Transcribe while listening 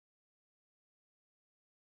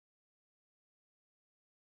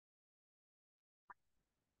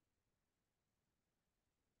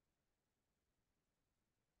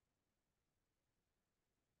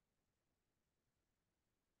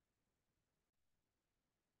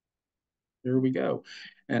Here we go.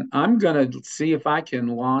 And I'm going to see if I can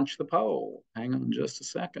launch the poll. Hang on just a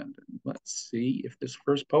second. Let's see if this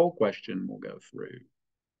first poll question will go through.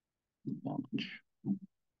 Launch.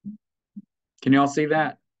 Can y'all see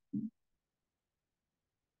that?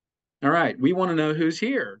 All right. We want to know who's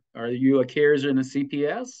here. Are you a CARES and a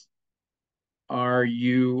CPS? Are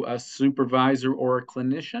you a supervisor or a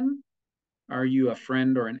clinician? Are you a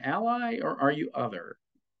friend or an ally? Or are you other?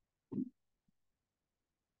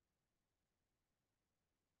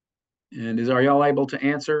 And are y'all able to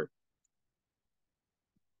answer?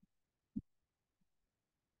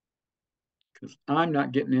 Because I'm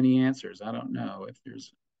not getting any answers. I don't know if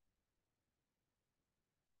there's.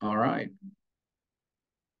 All right.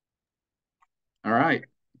 All right.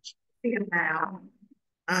 Now,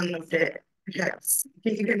 I don't know if that helps.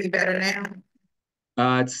 Can you hear me better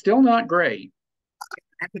now? It's still not great.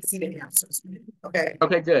 I can see the answers. Okay.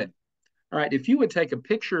 Okay, good. All right. If you would take a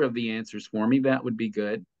picture of the answers for me, that would be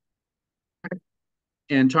good.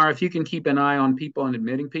 And Tara, if you can keep an eye on people and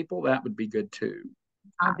admitting people, that would be good too.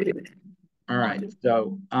 I'll do that. All right.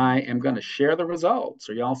 So I am going to share the results.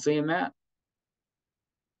 Are y'all seeing that?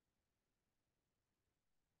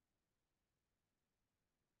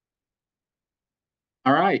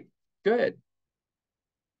 All right. Good.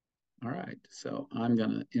 All right. So I'm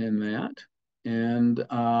going to end that. And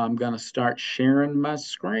I'm going to start sharing my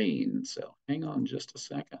screen. So hang on just a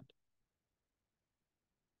second.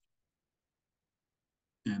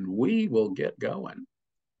 And we will get going.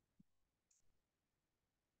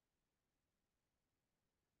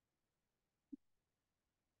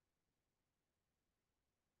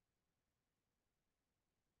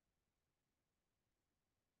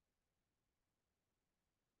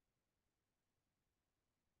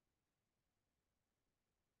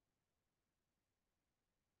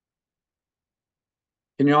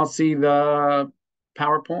 Can you all see the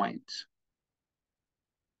PowerPoint?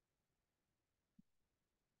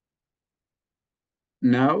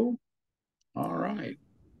 No? All right.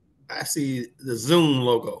 I see the Zoom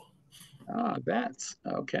logo. That's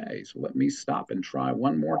okay. So let me stop and try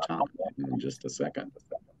one more time in just a second.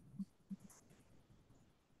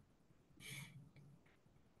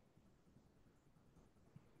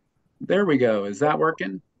 There we go. Is that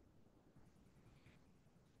working?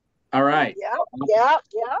 All right. Yep.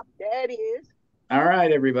 That is. All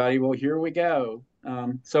right, everybody. Well, here we go.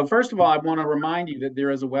 So first of all, I want to remind you that there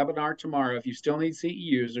is a webinar tomorrow. If you still need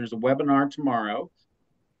CEUs, there's a webinar tomorrow.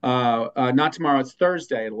 Not tomorrow, it's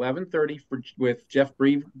Thursday at 11:30 with Jeff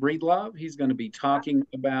Breedlove. He's going to be talking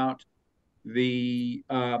about the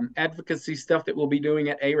advocacy stuff that we'll be doing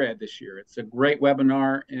at ARAD this year. It's a great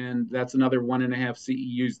webinar, and that's another 1.5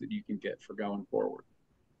 CEUs that you can get for going forward.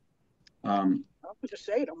 I was to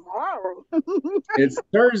say tomorrow. It's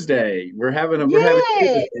Thursday. We're having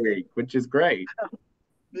this week, which is great.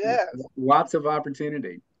 Yeah. Lots of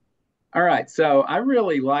opportunity. All right, so I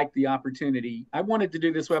really like the opportunity. I wanted to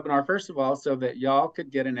do this webinar, first of all, so that y'all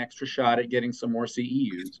could get an extra shot at getting some more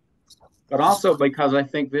CEUs, but also because I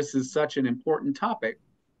think this is such an important topic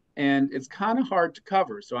and it's kind of hard to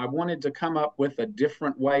cover. So I wanted to come up with a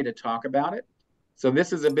different way to talk about it. So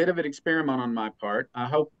this is a bit of an experiment on my part. I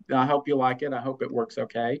hope you like it. I hope it works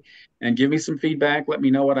okay. And give me some feedback. Let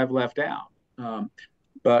me know what I've left out.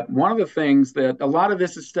 But one of the things that a lot of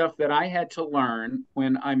this is stuff that I had to learn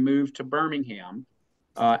when I moved to Birmingham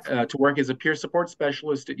to work as a peer support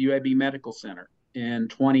specialist at UAB Medical Center in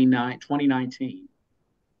 2019.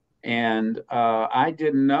 And I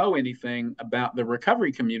didn't know anything about the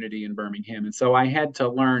recovery community in Birmingham. And so I had to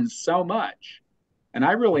learn so much. And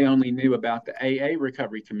I really only knew about the AA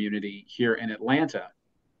recovery community here in Atlanta.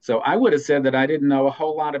 So I would have said that I didn't know a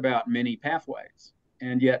whole lot about many pathways.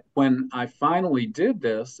 And yet, when I finally did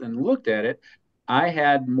this and looked at it, I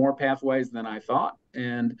had more pathways than I thought.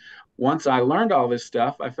 And once I learned all this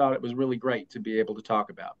stuff, I thought it was really great to be able to talk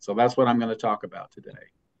about. So that's what I'm going to talk about today.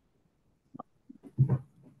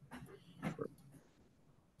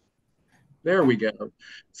 There we go.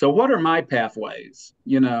 So what are my pathways?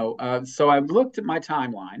 So I've looked at my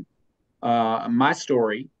timeline, my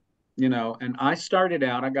story, and I started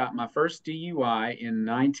out, I got my first DUI in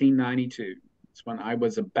 1992. It's when I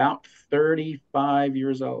was about 35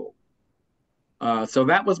 years old. So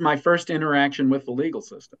that was my first interaction with the legal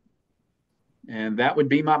system. And that would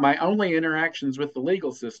be my only interactions with the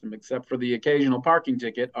legal system, except for the occasional parking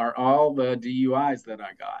ticket, are all the DUIs that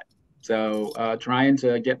I got. So trying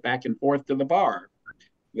to get back and forth to the bar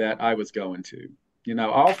that I was going to.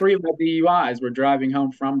 All three of my DUIs were driving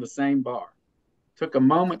home from the same bar. Took a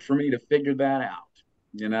moment for me to figure that out,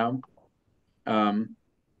 you know.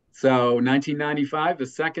 So 1995, the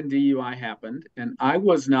second DUI happened, and I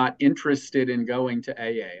was not interested in going to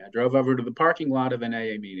AA. I drove over to the parking lot of an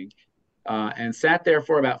AA meeting and sat there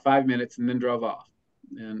for about 5 minutes and then drove off.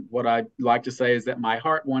 And what I like to say is that my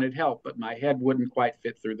heart wanted help, but my head wouldn't quite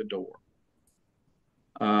fit through the door.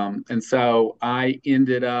 And so I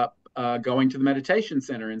ended up going to the meditation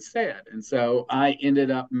center instead. And so I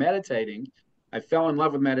ended up meditating. I fell in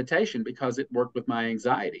love with meditation because it worked with my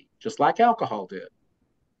anxiety, just like alcohol did.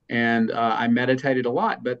 And I meditated a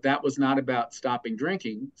lot, but that was not about stopping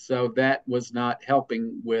drinking. So that was not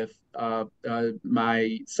helping with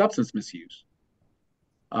my substance misuse.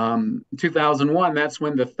 2001, that's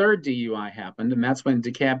when the third DUI happened, and that's when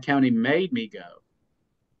DeKalb County made me go.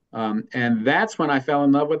 And that's when I fell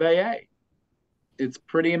in love with AA. It's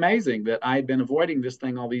pretty amazing that I'd been avoiding this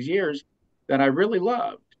thing all these years that I really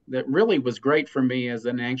loved, that really was great for me as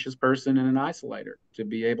an anxious person and an isolator, to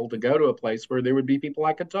be able to go to a place where there would be people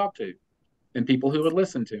I could talk to and people who would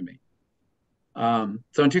listen to me.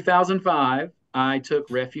 So in 2005, I took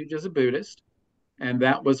refuge as a Buddhist. And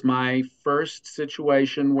that was my first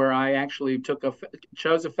situation where I actually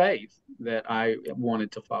chose a faith that I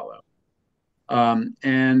wanted to follow.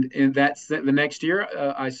 And that's the next year,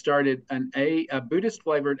 I started a Buddhist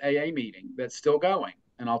flavored AA meeting that's still going.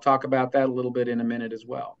 And I'll talk about that a little bit in a minute as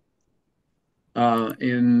well.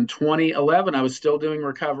 In 2011, I was still doing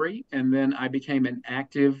recovery, and then I became an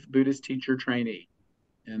active Buddhist teacher trainee.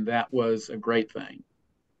 And that was a great thing.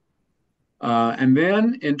 And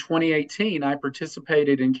then in 2018, I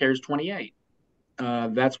participated in CARES 28.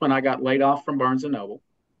 That's when I got laid off from Barnes & Noble.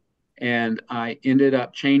 And I ended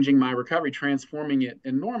up changing my recovery, transforming it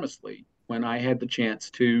enormously when I had the chance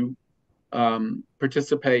to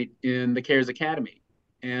participate in the CARES Academy.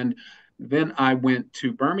 And then I went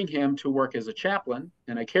to Birmingham to work as a chaplain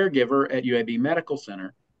and a caregiver at UAB Medical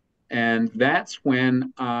Center. And that's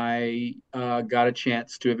when I got a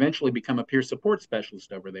chance to eventually become a peer support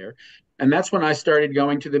specialist over there. And that's when I started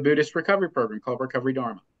going to the Buddhist recovery program called Recovery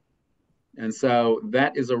Dharma. And so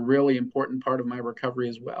that is a really important part of my recovery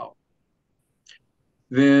as well.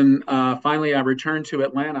 Then finally, I returned to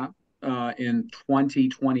Atlanta in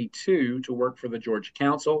 2022 to work for the Georgia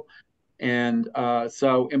Council. And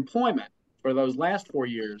so employment for those last 4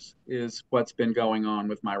 years is what's been going on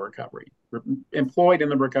with my recovery, employed in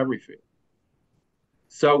the recovery field.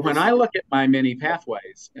 So when I look at my many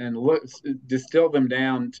pathways and distill them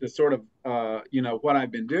down to sort of, what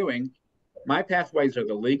I've been doing, my pathways are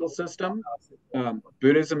the legal system,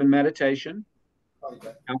 Buddhism and meditation,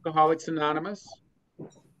 Alcoholics Anonymous,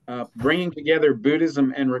 bringing together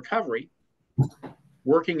Buddhism and recovery,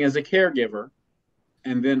 working as a caregiver,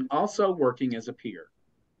 and then also working as a peer.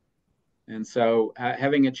 And so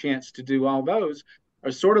having a chance to do all those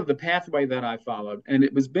are sort of the pathway that I followed. And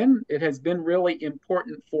it has been really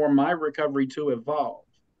important for my recovery to evolve.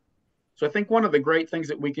 So I think one of the great things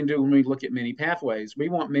that we can do when we look at many pathways, we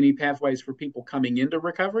want many pathways for people coming into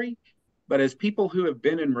recovery. But as people who have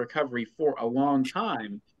been in recovery for a long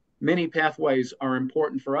time, many pathways are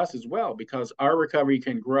important for us as well, because our recovery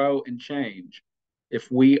can grow and change if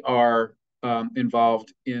we are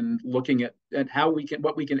involved in looking at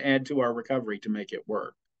what we can add to our recovery to make it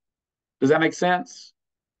work. Does that make sense?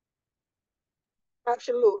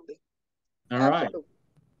 Absolutely. All right.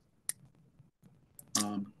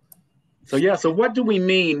 Absolutely. So what do we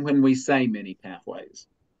mean when we say many pathways?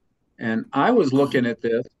 And I was looking at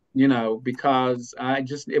this, because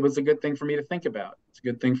it was a good thing for me to think about. It's a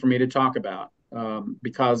good thing for me to talk about,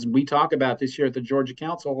 because we talk about this here at the Georgia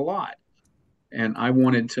Council a lot. And I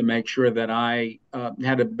wanted to make sure that I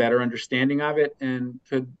had a better understanding of it and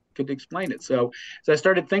could explain it. So as I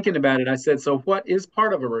started thinking about it, I said, so what is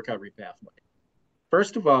part of a recovery pathway?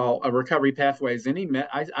 First of all, a recovery pathway is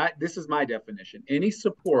this is my definition, any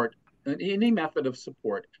method of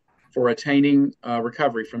support for attaining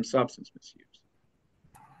recovery from substance misuse.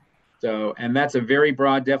 So, and that's a very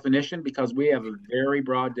broad definition, because we have a very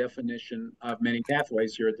broad definition of many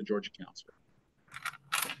pathways here at the Georgia Council.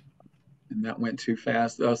 And that went too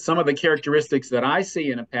fast. Some of the characteristics that I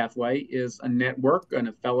see in a pathway is a network and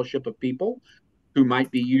a fellowship of people who might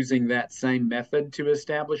be using that same method to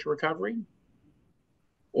establish recovery,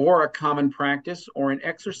 or a common practice or an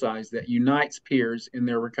exercise that unites peers in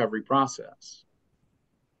their recovery process.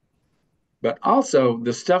 But also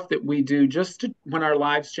the stuff that we do when our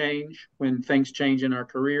lives change, when things change in our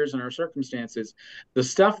careers and our circumstances, the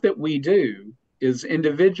stuff that we do is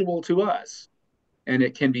individual to us. And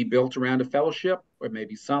it can be built around a fellowship, or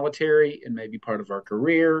maybe solitary, and maybe part of our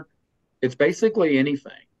career. It's basically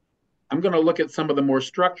anything. I'm going to look at some of the more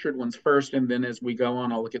structured ones first, and then as we go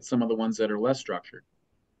on, I'll look at some of the ones that are less structured.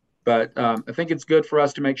 But I think it's good for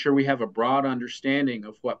us to make sure we have a broad understanding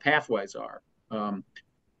of what pathways are,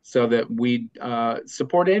 so that we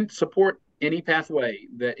support any pathway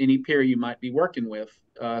that any peer you might be working with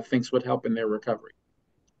thinks would help in their recovery.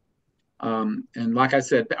 And like I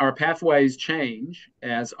said, our pathways change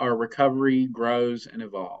as our recovery grows and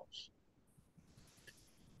evolves.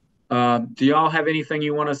 Do y'all have anything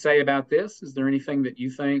you want to say about this? Is there anything that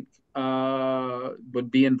you think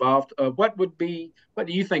would be involved? What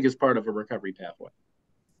do you think is part of a recovery pathway?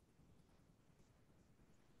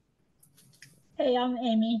 Hey, I'm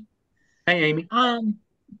Amy. Hey, Amy.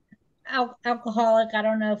 Alcoholic. I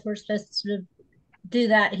don't know if we're supposed to do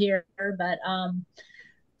that here, but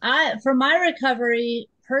for my recovery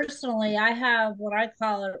personally, I have what I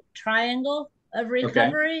call a triangle of Okay.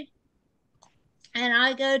 recovery, and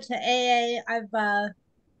I go to AA. I've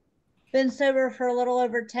been sober for a little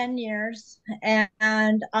over 10 years, and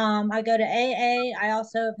I go to AA. I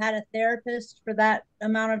also have had a therapist for that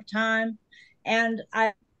amount of time, and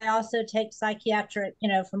I also take psychiatric,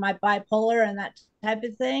 for my bipolar and that type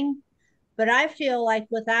of thing. But I feel like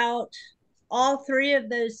without all three of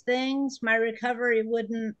those things, my recovery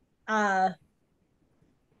wouldn't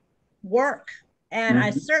work. And I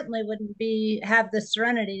certainly wouldn't have the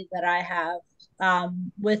serenity that I have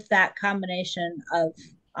with that combination of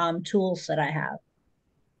tools that I have.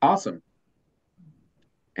 Awesome.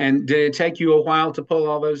 And did it take you a while to pull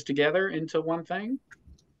all those together into one thing?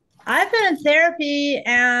 I've been in therapy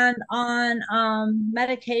and on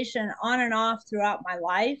medication on and off throughout my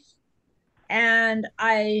life. And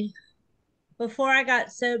before I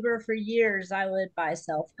got sober for years, I would buy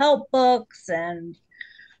self-help books and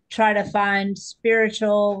try to find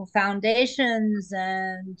spiritual foundations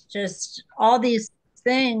and just all these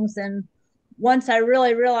things. And once I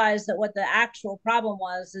really realized that what the actual problem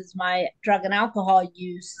was is my drug and alcohol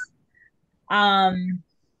use, um,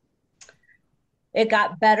 it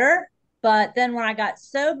got better. But then when I got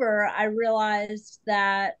sober, I realized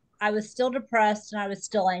that I was still depressed and I was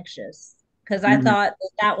still anxious because I thought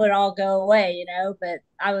that would all go away, but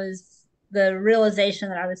the realization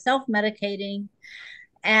that I was self-medicating.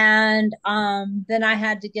 And then I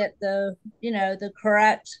had to get the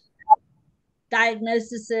correct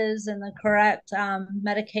diagnoses and the correct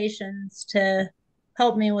medications to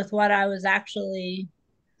help me with what I was actually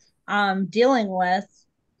dealing with.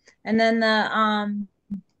 And then the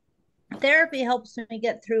therapy helps me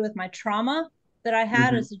get through with my trauma that I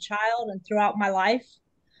had as a child and throughout my life.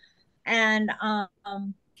 And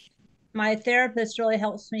my therapist really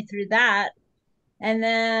helps me through that. And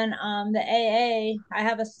then the AA, I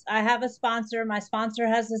have a sponsor. My sponsor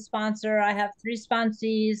has a sponsor. I have 3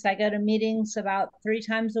 sponsees. I go to meetings about 3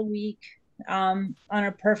 times a week on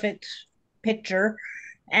a perfect picture.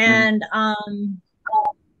 And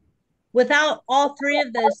without all 3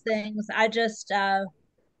 of those things, I just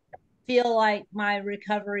feel like my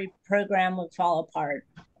recovery program would fall apart.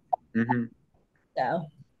 So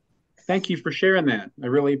thank you for sharing that. I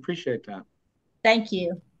really appreciate that. thank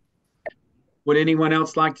you. Would anyone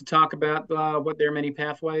else like to talk about what their many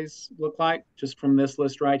pathways look like just from this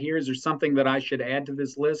list right here? Is there something that I should add to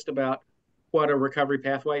this list about what a recovery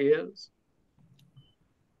pathway is?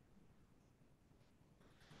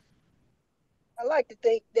 I like to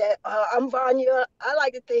think that I'm Vanya. I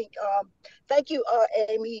like to think, thank you,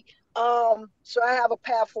 Amy. So I have a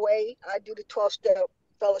pathway. I do the 12-step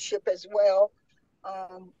fellowship as well.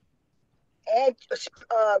 And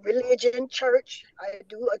religion, church. I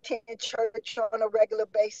do attend church on a regular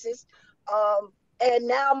basis. And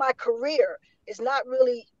now my career is not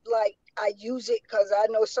really like I use it because I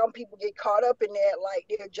know some people get caught up in that, like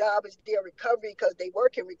their job is their recovery because they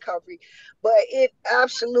work in recovery. But it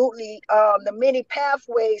absolutely, the many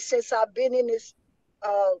pathways since I've been in this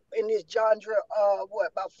genre,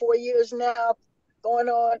 about 4 years now going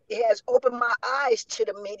on, it has opened my eyes to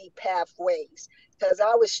the many pathways because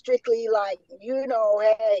I was strictly like,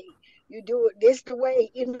 hey, you do it this the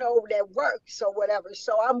way, that works or whatever.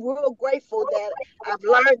 So I'm real grateful that I've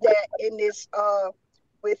learned that in this,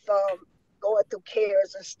 with going through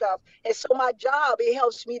cares and stuff. And so my job, it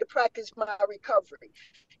helps me to practice my recovery,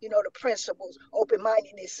 the principles,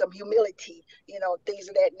 open-mindedness, some humility, things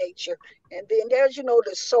of that nature. And then there's,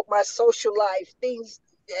 my social life, things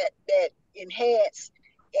that enhance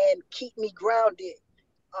and keep me grounded,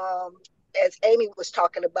 as Amy was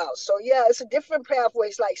talking about. So yeah, it's a different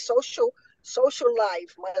pathways like social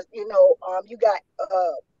life. You got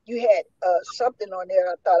you had something on there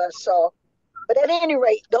I thought I saw, but at any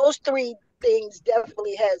rate, those 3 things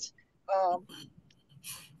definitely has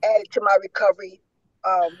added to my recovery.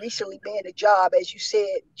 Recently being a job, as you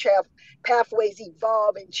said, pathways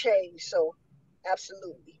evolve and change. So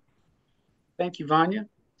absolutely. Thank you, Vanya.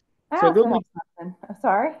 I So also there'll have be something.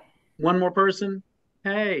 Sorry. one more person.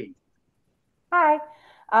 Hey. Hi.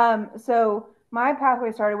 So my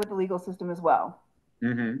pathway started with the legal system as well.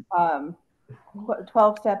 Mm-hmm.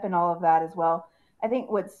 12 step and all of that as well. I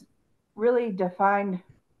think what's really defined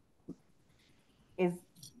is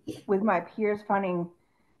with my peers finding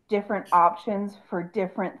different options for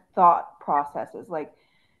different thought processes. Like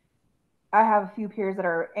I have a few peers that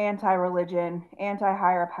are anti-religion,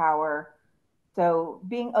 anti-higher power. So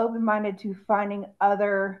being open-minded to finding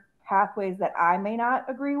other pathways that I may not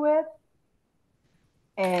agree with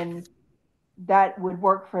and that would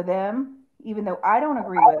work for them, even though I don't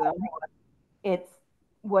agree with them, it's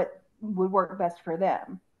what would work best for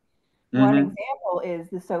them. One Mm-hmm. example is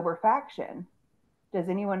the sober faction. Does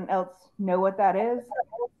anyone else know what that is?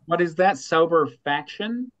 What is that sober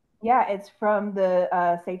faction? Yeah, it's from the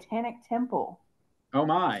Satanic Temple. Oh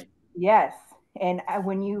my. Yes. And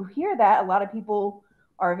when you hear that, a lot of people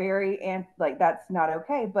are very, and like, that's not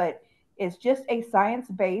okay. But it's just a science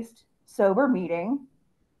based sober meeting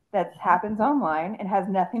that happens online and has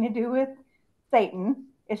nothing to do with Satan.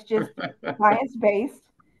 It's just science based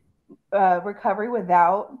recovery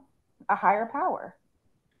without a higher power.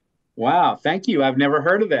 Wow, thank you. I've never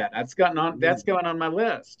heard of that. That's going on my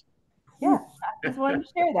list. Yeah, I just wanted to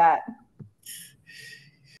share that.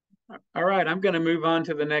 All right, I'm going to move on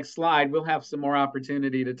to the next slide. We'll have some more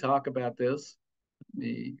opportunity to talk about this.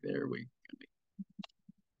 There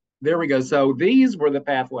we go. So these were the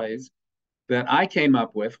pathways that I came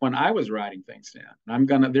up with when I was writing things down.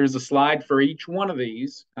 There's a slide for each one of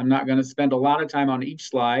these. I'm not going to spend a lot of time on each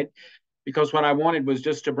slide because what I wanted was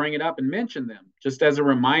just to bring it up and mention them, just as a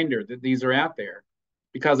reminder that these are out there.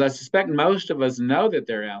 Because I suspect most of us know that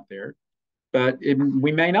they're out there, but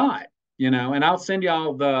we may not, And I'll send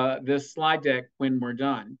y'all this slide deck when we're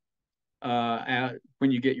done,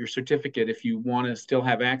 when you get your certificate, if you want to still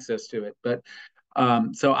have access to it. But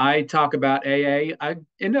so I talk about AA. I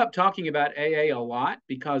end up talking about AA a lot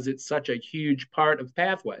because it's such a huge part of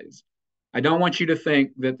pathways. I don't want you to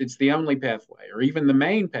think that it's the only pathway or even the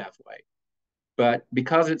main pathway, but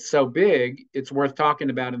because it's so big, it's worth talking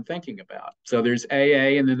about and thinking about. So there's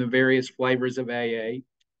AA and then the various flavors of AA.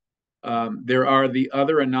 There are the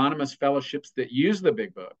other anonymous fellowships that use the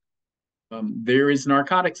big book. There is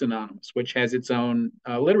Narcotics Anonymous, which has its own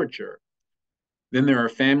literature. Then there are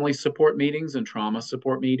family support meetings and trauma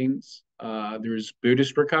support meetings. There's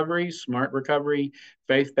Buddhist recovery, smart recovery,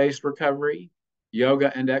 faith-based recovery,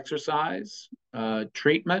 yoga and exercise,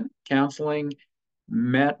 treatment, counseling,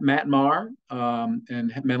 MATMAR,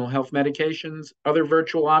 and mental health medications, other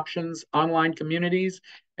virtual options, online communities,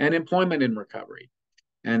 and employment in recovery.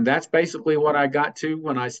 And that's basically what I got to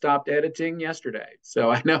when I stopped editing yesterday.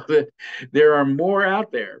 So I know that there are more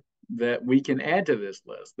out there that we can add to this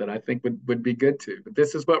list that I think would be good to. But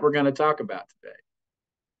this is what we're going to talk about today.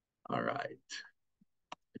 All right.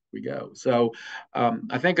 Here we go. So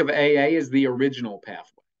I think of AA as the original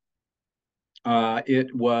pathway.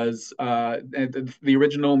 It was the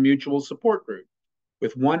original mutual support group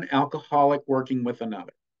with one alcoholic working with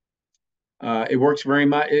another. It works very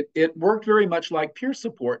much. It worked very much like peer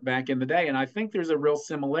support back in the day, and I think there's a real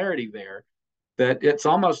similarity there. That it's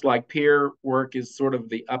almost like peer work is sort of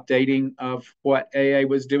the updating of what AA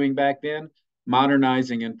was doing back then,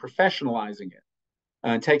 modernizing and professionalizing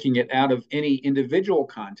it, taking it out of any individual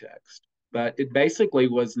context. But it basically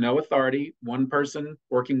was no authority, one person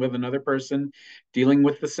working with another person, dealing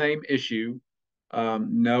with the same issue,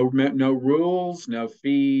 no rules, no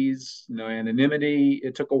fees, no anonymity.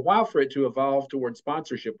 It took a while for it to evolve towards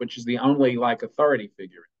sponsorship, which is the only like authority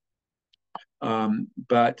figure.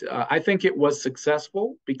 But I think it was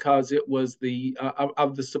successful because it was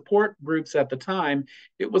of the support groups at the time,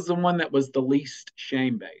 it was the one that was the least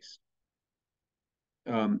shame-based.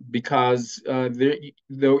 Because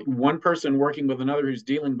the one person working with another who's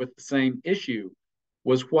dealing with the same issue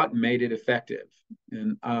was what made it effective.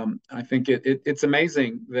 And I think it's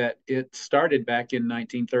amazing that it started back in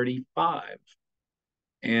 1935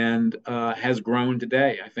 and has grown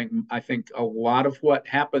today. I think a lot of what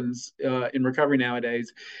happens in recovery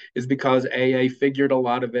nowadays is because AA figured a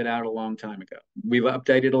lot of it out a long time ago. We've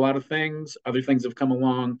updated a lot of things, other things have come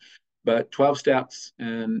along, but 12 steps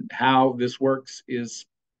and how this works is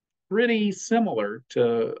pretty similar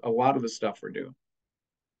to a lot of the stuff we're doing.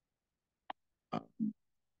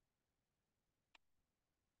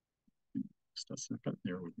 Just a second,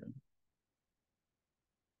 there we go.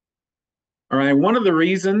 All right, one of the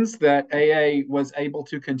reasons that AA was able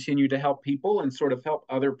to continue to help people and sort of help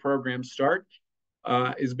other programs start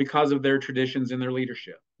is because of their traditions and their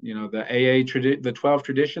leadership. The AA, the 12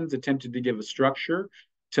 traditions attempted to give a structure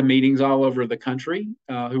to meetings all over the country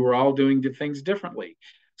who were all doing things differently.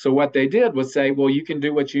 So what they did was say, well, you can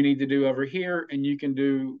do what you need to do over here, and you can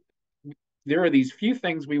do, there are these few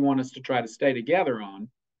things we want us to try to stay together on,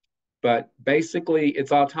 but basically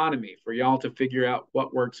it's autonomy for y'all to figure out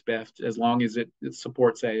what works best as long as it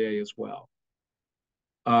supports AA as well.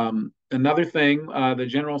 Another thing, the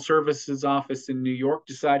General Services Office in New York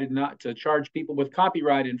decided not to charge people with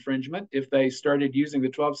copyright infringement if they started using the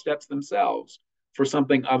 12 steps themselves for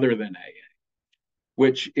something other than AA,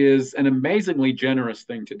 which is an amazingly generous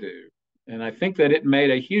thing to do. And I think that it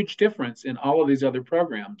made a huge difference in all of these other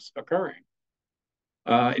programs occurring,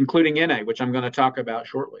 including NA, which I'm going to talk about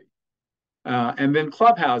shortly. And then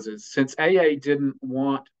clubhouses, since AA didn't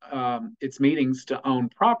want its meetings to own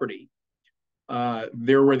property,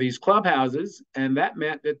 there were these clubhouses, and that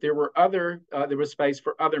meant that there was space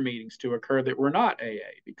for other meetings to occur that were not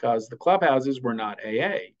AA, because the clubhouses were not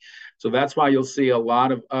AA. So that's why you'll see a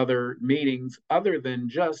lot of other meetings other than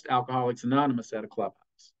just Alcoholics Anonymous at a clubhouse.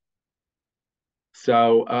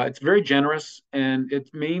 So it's very generous, and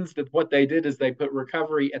it means that what they did is they put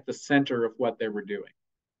recovery at the center of what they were doing,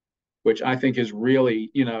 which I think is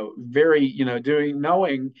really, very,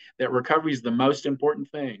 knowing that recovery is the most important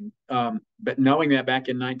thing. But knowing that back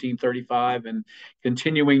in 1935 and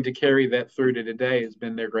continuing to carry that through to today has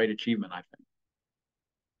been their great achievement, I think.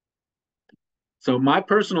 So my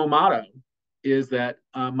personal motto is that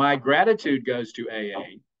my gratitude goes to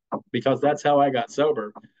AA because that's how I got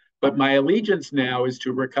sober. But my allegiance now is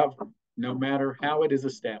to recovery, no matter how it is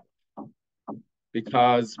established,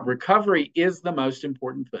 because recovery is the most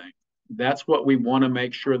important thing. That's what we want to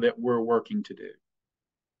make sure that we're working to do.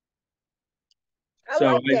 I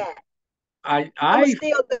like that. I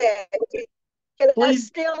steal that. Can I please,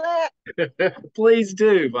 steal that? please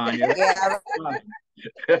do, Vanya. Yeah.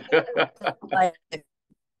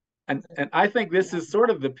 And I think this is sort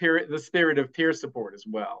of the spirit of peer support as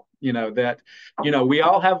well. That we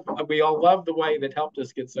all love the way that helped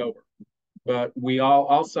us get sober, but we all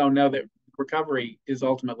also know that recovery is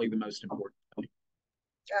ultimately the most important thing.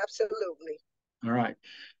 Absolutely. All right.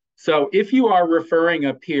 So if you are referring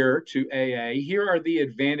a peer to AA, here are the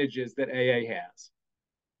advantages that AA has.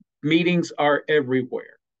 Meetings are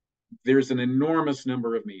everywhere. There's an enormous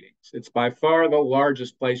number of meetings. It's by far the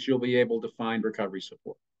largest place you'll be able to find recovery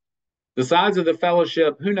support. The size of the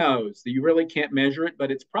fellowship, who knows? You really can't measure it,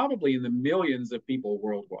 but it's probably in the millions of people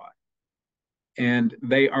worldwide. And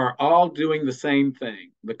they are all doing the same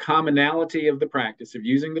thing. The commonality of the practice of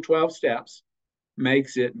using the 12 steps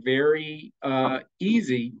makes it very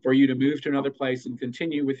easy for you to move to another place and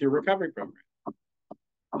continue with your recovery program.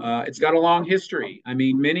 It's got a long history. I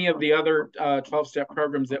mean, many of the other 12-step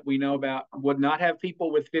programs that we know about would not have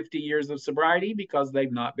people with 50 years of sobriety because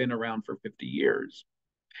they've not been around for 50 years.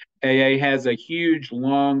 AA has a huge,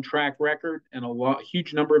 long track record and a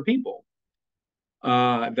huge number of people.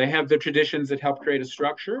 They have the traditions that help create a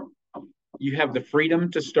structure. You have the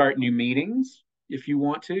freedom to start new meetings if you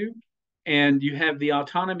want to, and you have the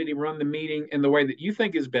autonomy to run the meeting in the way that you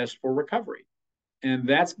think is best for recovery. And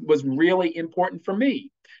that was really important for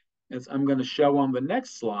me. As I'm going to show on the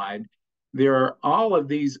next slide, there are all of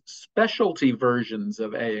these specialty versions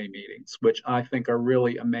of AA meetings, which I think are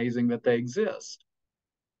really amazing that they exist.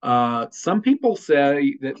 Some people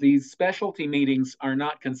say that these specialty meetings are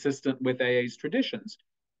not consistent with AA's traditions,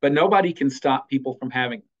 but nobody can stop people from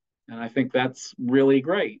having them. And I think that's really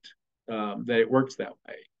great that it works that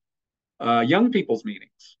way. Young people's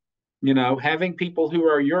meetings, having people who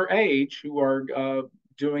are your age who are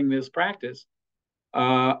doing this practice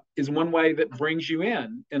is one way that brings you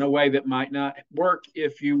in a way that might not work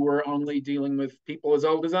if you were only dealing with people as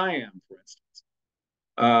old as I am, for instance.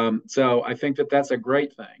 So I think that that's a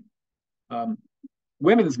great thing.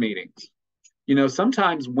 Women's meetings.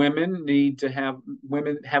 Sometimes women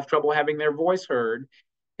have trouble having their voice heard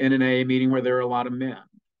in an AA meeting where there are a lot of men.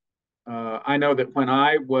 I know that when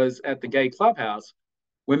I was at the gay clubhouse,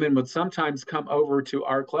 women would sometimes come over to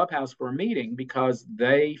our clubhouse for a meeting because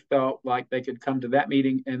they felt like they could come to that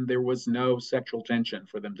meeting and there was no sexual tension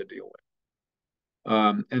for them to deal with.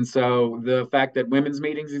 And so the fact that women's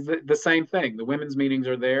meetings is the same thing. The women's meetings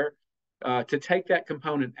are there to take that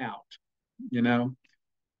component out,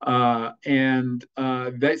 and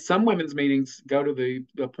some women's meetings go to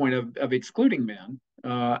the point of excluding men.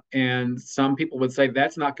 And some people would say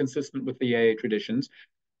that's not consistent with the AA traditions.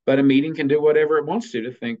 But a meeting can do whatever it wants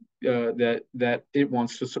to think that it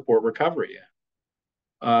wants to support recovery in.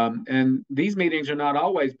 And these meetings are not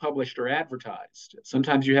always published or advertised.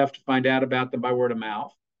 Sometimes you have to find out about them by word of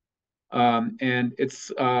mouth. And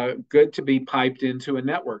it's good to be piped into a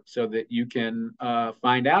network so that you can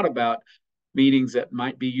find out about meetings that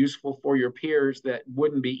might be useful for your peers that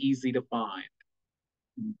wouldn't be easy to find.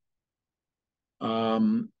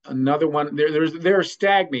 Another one, there are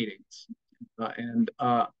stag meetings, and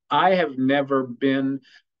I have never been.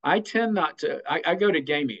 I tend not to. I go to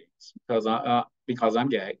gay meetings because I'm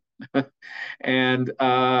gay, and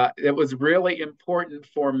it was really important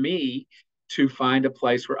for me to find a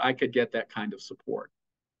place where I could get that kind of support.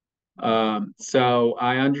 So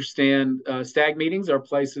I understand stag meetings are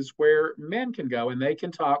places where men can go and they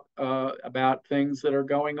can talk about things that are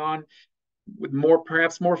going on with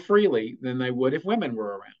perhaps more freely than they would if women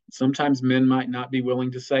were around. Sometimes men might not be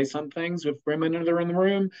willing to say some things if women are in the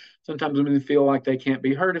room. Sometimes women feel like they can't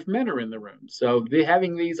be heard if men are in the room. So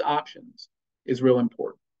having these options is real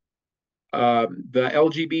important. The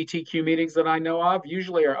LGBTQ meetings that I know of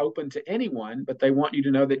usually are open to anyone, but they want you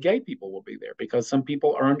to know that gay people will be there because some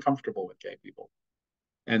people are uncomfortable with gay people.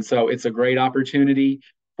 And so it's a great opportunity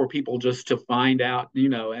for people just to find out,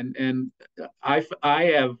 and I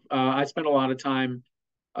spent a lot of time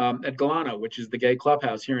at Galano, which is the gay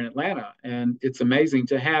clubhouse here in Atlanta. And it's amazing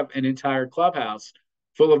to have an entire clubhouse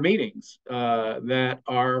full of meetings that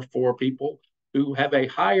are for people who have a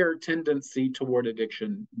higher tendency toward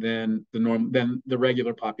addiction than the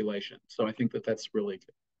regular population. So I think that that's really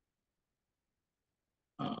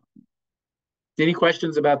good. Any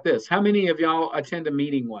questions about this? How many of y'all attend a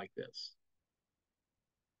meeting like this?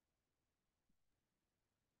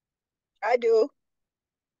 I do.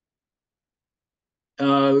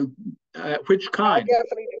 Which kind? I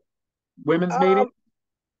definitely do. Women's meeting?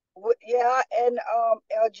 Yeah, and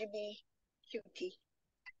LGBTQT.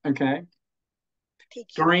 Okay.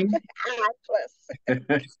 TQ. Doreen?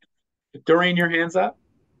 Plus. Doreen, your hands up.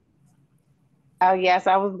 Oh, yes,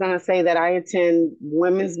 I was going to say that I attend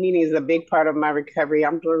women's meetings, a big part of my recovery.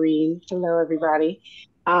 I'm Doreen. Hello, everybody.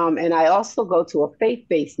 And I also go to a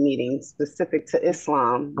faith-based meeting specific to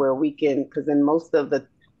Islam where we can, because in most of the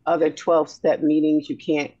other 12-step meetings, you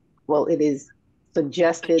can't, well, it is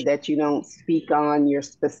suggested that you don't speak on your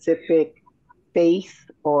specific faith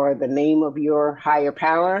or the name of your higher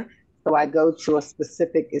power. So I go to a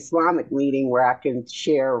specific Islamic meeting where I can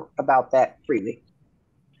share about that freely.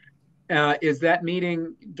 Is that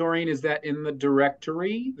meeting, Doreen, is that in the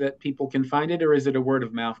directory that people can find it, or is it a word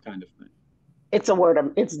of mouth kind of thing? It's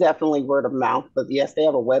definitely word of mouth, but yes, they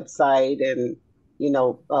have a website and,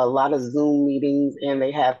 a lot of Zoom meetings and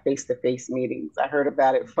they have face-to-face meetings. I heard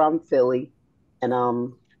about it from Philly and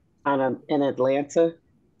in Atlanta.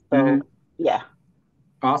 So yeah.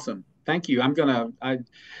 Awesome. Thank you.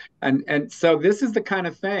 And so this is the kind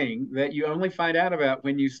of thing that you only find out about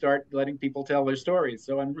when you start letting people tell their stories.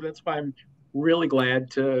 So that's why I'm really glad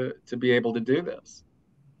to be able to do this.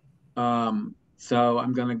 So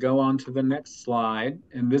I'm going to go on to the next slide.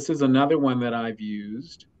 And this is another one that I've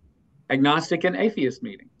used, agnostic and atheist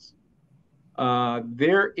meetings.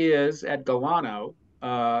 There is at Galano,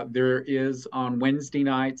 there is on Wednesday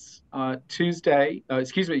nights, Tuesday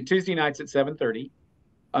nights at 7:30,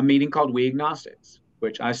 a meeting called We Agnostics,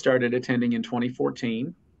 which I started attending in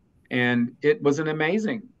 2014. And it was an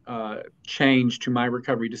amazing change to my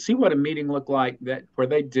recovery to see what a meeting looked like where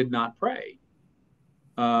they did not pray.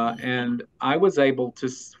 And I was able to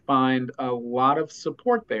find a lot of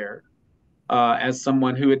support there as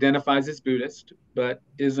someone who identifies as Buddhist, but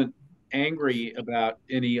isn't angry about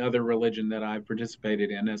any other religion that I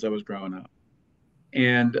participated in as I was growing up.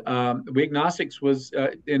 And We Agnostics was,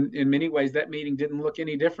 in many ways, that meeting didn't look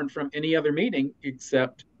any different from any other meeting,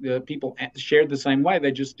 except the people shared the same way.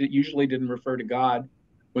 They just usually didn't refer to God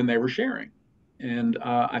when they were sharing. And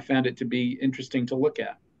I found it to be interesting to look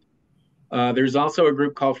at. There's also a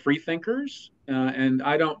group called Free Thinkers, and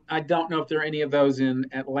I don't know if there are any of those in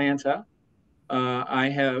Atlanta. They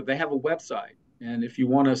have a website, and if you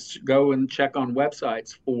want to go and check on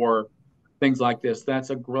websites for things like this, that's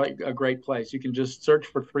a great place. You can just search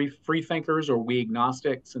for free thinkers or We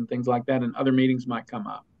Agnostics and things like that, and other meetings might come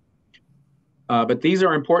up. But these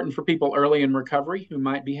are important for people early in recovery who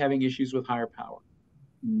might be having issues with higher power.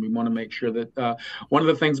 And we want to make sure that one of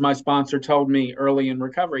the things my sponsor told me early in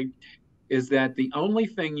recovery is that the only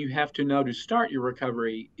thing you have to know to start your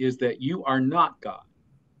recovery is that you are not God.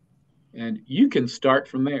 And you can start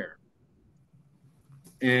from there.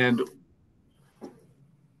 And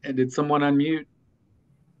did someone unmute?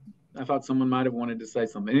 I thought someone might have wanted to say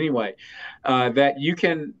something. Anyway, that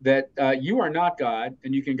you are not God,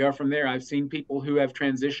 and you can go from there. I've seen people who have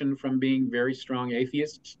transitioned from being very strong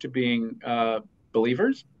atheists to being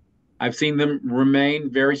believers. I've seen them remain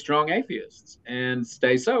very strong atheists and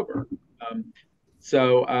stay sober.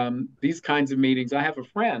 So these kinds of meetings, I have a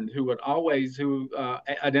friend who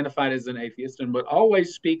identified as an atheist and would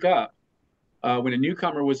always speak up when a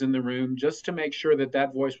newcomer was in the room, just to make sure that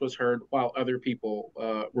that voice was heard while other people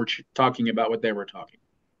were talking about what they were talking.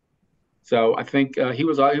 So I think he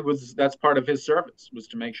was that's part of his service, was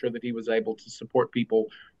to make sure that he was able to support people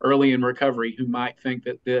early in recovery who might think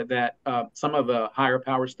that some of the higher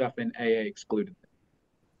power stuff in AA excluded them.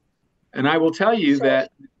 And I will tell you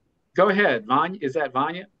that. Go ahead, Vanya. Is that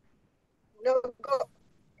Vanya? No, go.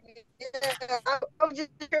 Yeah, I was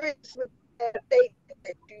just curious with that date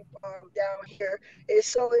that you down here. And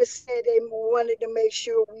so it said they wanted to make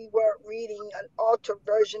sure we weren't reading an altered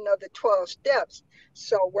version of the 12 steps.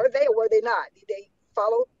 So were they or were they not? Did they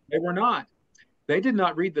follow? They were not. They did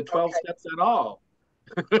not read the 12 steps at all.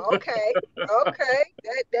 Okay. Okay.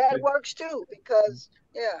 That works too, because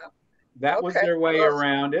yeah. That was their way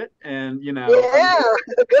around it, and yeah,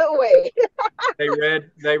 a good way. they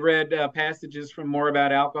read passages from More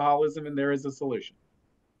About Alcoholism, and There Is a Solution.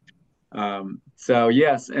 So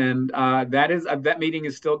yes, and that meeting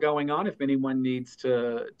is still going on. If anyone needs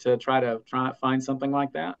to try to find something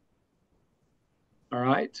like that. All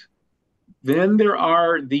right. Then there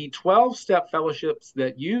are the 12-step fellowships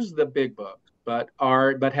that use the big book, but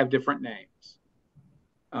have different names.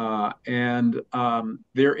 And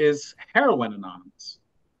there is Heroin Anonymous,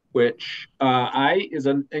 which is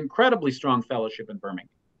an incredibly strong fellowship in Birmingham.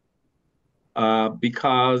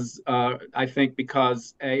 Because I think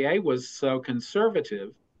because AA was so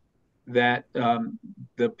conservative that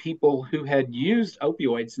the people who had used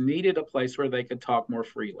opioids needed a place where they could talk more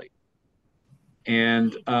freely.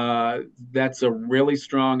 And that's a really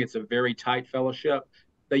strong, it's a very tight fellowship.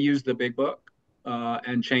 They use the big book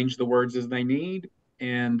and change the words as they need.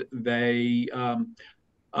 And they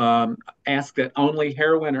ask that only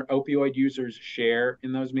heroin or opioid users share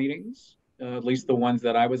in those meetings, at least the ones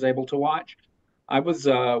that I was able to watch. I was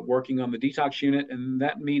working on the detox unit, and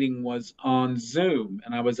that meeting was on Zoom,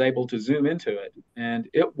 and I was able to Zoom into it. And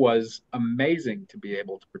it was amazing to be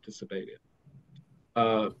able to participate in.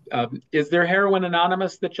 Is there Heroin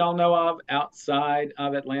Anonymous that y'all know of outside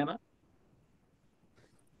of Atlanta?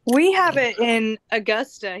 We have it in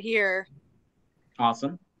Augusta here.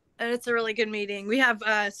 Awesome. And it's a really good meeting. We have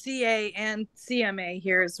CA and CMA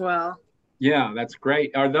here as well. Yeah, that's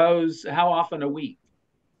great. Are those, how often a week?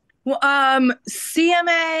 Well,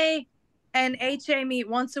 CMA and HA meet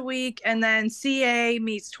once a week, and then CA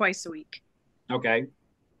meets twice a week. Okay.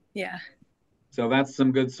 Yeah. So that's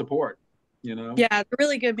some good support, Yeah, they're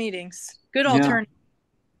really good meetings. Good alternative.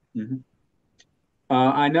 Yeah. Mm-hmm.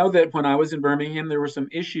 I know that when I was in Birmingham, there were some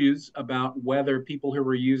issues about whether people who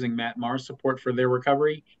were using Matt Mars support for their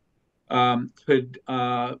recovery could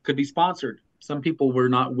be sponsored. Some people were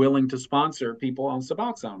not willing to sponsor people on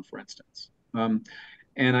Suboxone, for instance.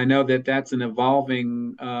 And I know that that's an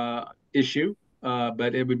evolving issue,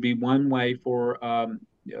 but it would be one way for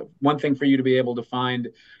one thing for you to be able to find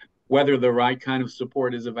whether the right kind of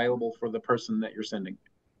support is available for the person that you're sending.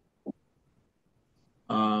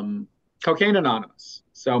 Cocaine Anonymous.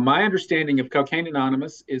 So my understanding of Cocaine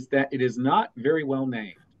Anonymous is that it is not very well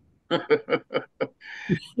named.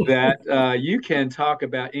 That you can talk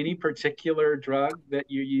about any particular drug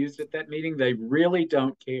that you used at that meeting. They really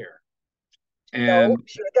don't care. And, no,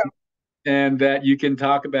 sure don't. And that you can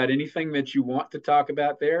talk about anything that you want to talk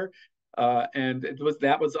about there. And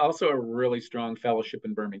that was also a really strong fellowship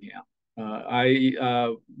in Birmingham.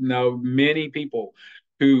 I know many people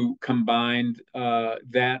who combined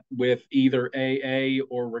that with either AA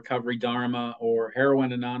or Recovery Dharma or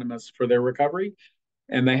Heroin Anonymous for their recovery,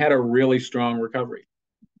 and they had a really strong recovery.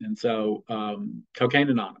 And so Cocaine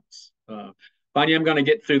Anonymous. Bonnie, I'm going to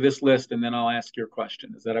get through this list and then I'll ask your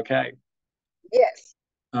question. Is that okay? Yes.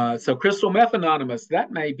 So Crystal Meth Anonymous,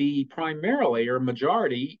 that may be primarily or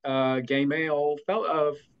majority gay male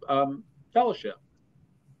fellowship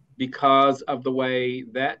because of the way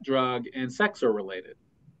that drug and sex are related.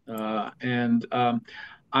 I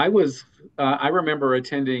remember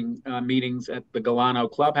attending meetings at the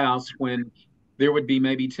Galano Clubhouse when there would be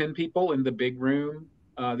maybe 10 people in the big room.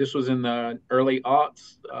 This was in the early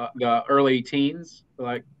aughts, the early teens,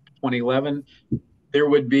 like 2011. There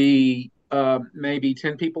would be maybe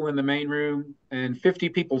 10 people in the main room and 50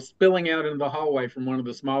 people spilling out into the hallway from one of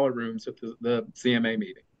the smaller rooms at the CMA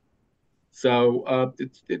meeting. So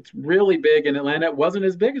it's really big in Atlanta. It wasn't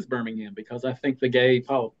as big as Birmingham because I think the gay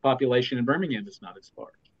population in Birmingham is not as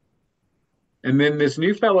large. And then this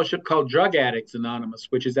new fellowship called Drug Addicts Anonymous,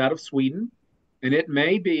 which is out of Sweden. And it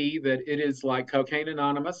may be that it is like Cocaine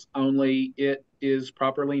Anonymous, only it is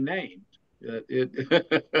properly named. That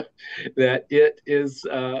it is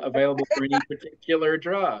available for any particular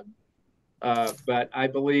drug. But I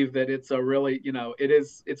believe that it's a really,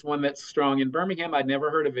 it's one that's strong in Birmingham. I'd never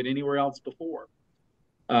heard of it anywhere else before.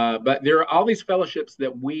 But there are all these fellowships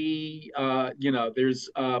that there's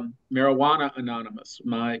Marijuana Anonymous.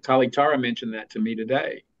 My colleague Tara mentioned that to me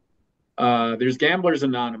today. There's Gamblers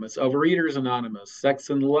Anonymous, Overeaters Anonymous, Sex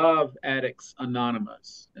and Love Addicts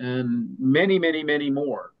Anonymous, and many, many, many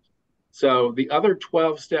more. So the other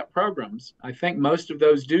 12-step programs, I think most of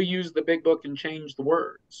those do use the big book and change the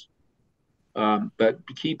words. But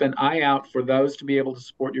keep an eye out for those to be able to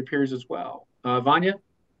support your peers as well. Vanya?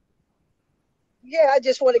 Yeah, I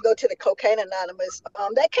just want to go to the Cocaine Anonymous.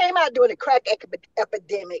 That came out during the crack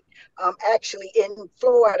epidemic, actually in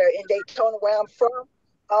Florida, in Daytona, where I'm from.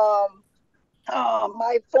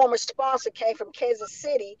 My former sponsor came from Kansas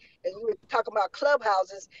City, and we were talking about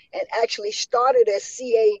clubhouses, and actually started a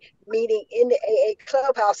CA meeting in the AA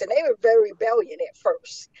clubhouse, and they were very rebellion at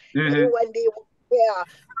 1st. Mm-hmm. It wasn't yeah.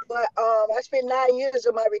 But I spent 9 years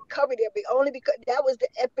of my recovery there, but only because that was the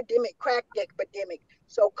epidemic, crack epidemic.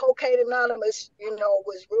 So Cocaine Anonymous,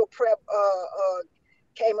 was real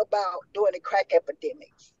came about during the crack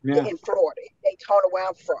epidemic in Florida, Daytona, where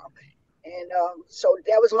I'm from. And so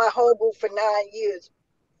that was my home group for 9 years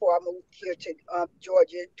before I moved here to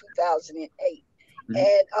Georgia in 2008. Mm-hmm.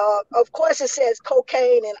 And of course, it says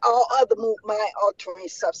cocaine and all other mind-altering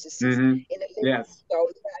substances in the list. Yes. So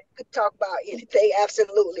I could talk about anything,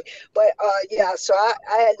 absolutely. But so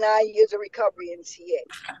I had 9 years of recovery in CA.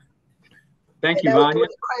 Thank you, Vanya. That was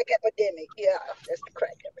the crack epidemic. Yeah, that's the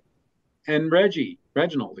crack epidemic. And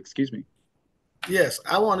Reginald, excuse me. Yes,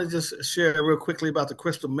 I want to just share real quickly about the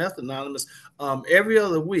Crystal Meth Anonymous. Every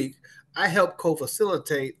other week, I help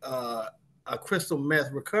co-facilitate a crystal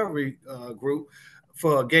meth recovery group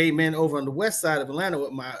for gay men over on the west side of Atlanta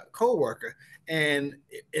with my coworker. And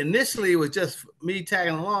initially, it was just me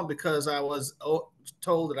tagging along because I was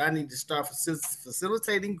told that I need to start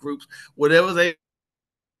facilitating groups, whatever they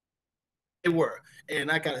were. And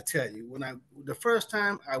I got to tell you, the first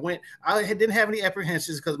time I went, I didn't have any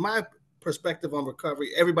apprehensions because my perspective on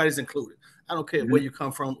recovery, everybody's included. I don't care where you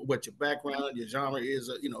come from, what your background, your genre is,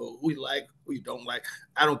 who you like, who you don't like.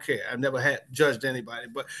 I don't care. I've never judged anybody,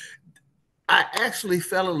 but I actually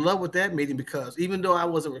fell in love with that meeting because even though I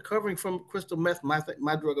wasn't recovering from crystal meth, my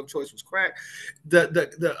drug of choice was crack.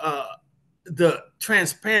 The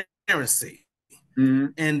transparency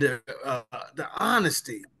and the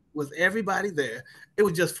honesty with everybody there, it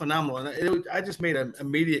was just phenomenal. And I just made an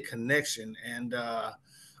immediate connection. And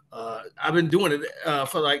I've been doing it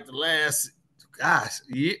for like the last,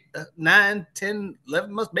 9, 10,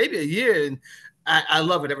 11 months, maybe a year. And I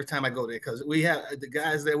love it every time I go there because we have the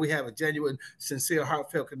guys there. We have a genuine, sincere,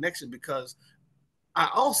 heartfelt connection because I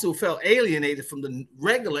also felt alienated from the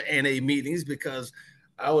regular NA meetings because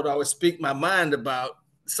I would always speak my mind about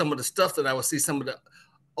some of the stuff that I would see some of the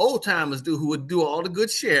old timers do who would do all the good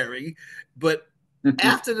sharing. But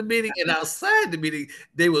after the meeting and outside the meeting,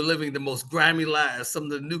 they were living the most grimy lives. Some of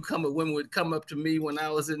the newcomer women would come up to me when I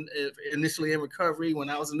was initially in recovery, when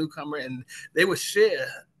I was a newcomer, and they would share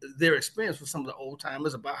their experience with some of the old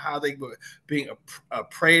timers about how they were being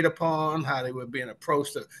preyed upon, how they were being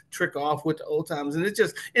approached to trick off with the old timers. And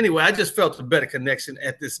anyway, I just felt a better connection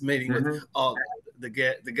at this meeting with all the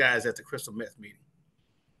guys at the Crystal Meth meeting.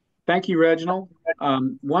 Thank you, Reginald.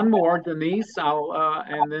 One more, Denise,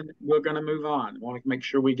 and then we're going to move on. I want to make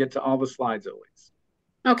sure we get to all the slides at least.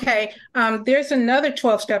 Okay. There's another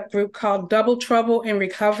 12-step group called Double Trouble in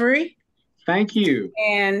Recovery. Thank you.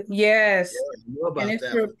 And yes, and it's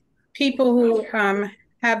for people who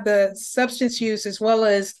have the substance use as well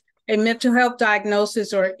as a mental health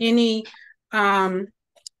diagnosis or any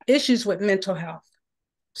issues with mental health.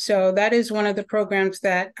 So that is one of the programs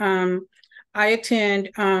that I attend.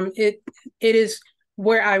 It is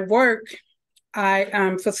where I work.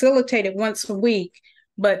 I facilitate it once a week,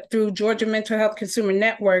 but through Georgia Mental Health Consumer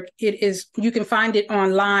Network, you can find it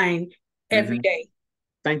online every day.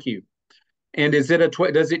 Thank you. And does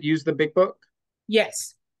it use the big book?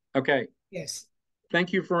 Yes. Okay. Yes.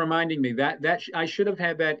 Thank you for reminding me that I should have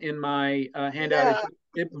had that in my handout.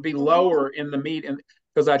 Yeah. It would be lower in the meat, and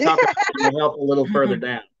because I talk about mental health a little further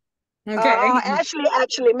down. Okay. Ashley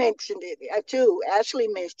actually mentioned it too. Ashley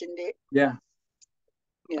mentioned it. Yeah.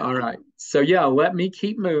 All right. So yeah, let me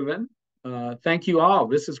keep moving. Thank you all.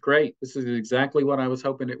 This is great. This is exactly what I was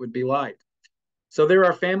hoping it would be like. So there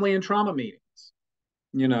are family and trauma meetings.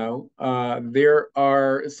 There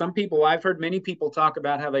are some people, I've heard many people talk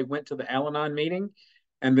about how they went to the Al-Anon meeting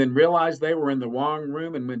and then realized they were in the wrong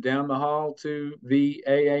room and went down the hall to the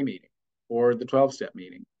AA meeting or the 12-step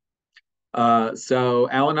meeting. So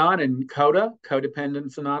Al-Anon and CODA,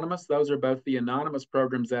 Codependence Anonymous, those are both the anonymous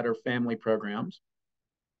programs that are family programs.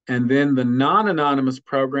 And then the non-anonymous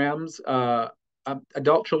programs,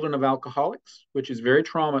 Adult Children of Alcoholics, which is very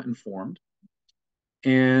trauma-informed,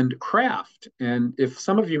 and CRAFT. And if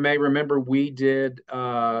some of you may remember, we did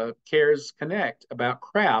CARES Connect about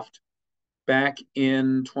CRAFT back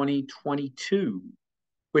in 2022,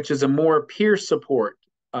 which is a more peer support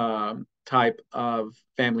type of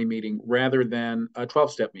family meeting rather than a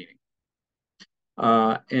 12-step meeting.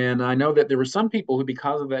 And I know that there were some people who,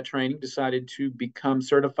 because of that training, decided to become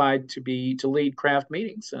certified to lead CRAFT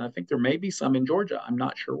meetings. And I think there may be some in Georgia. I'm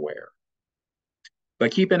not sure where.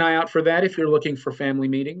 But keep an eye out for that if you're looking for family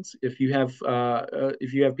meetings, if you have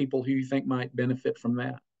people who you think might benefit from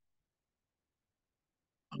that.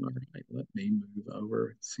 All right, let me move over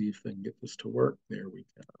and see if they can get this to work. There we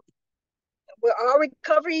go. Will our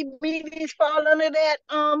recovery meetings fall under that,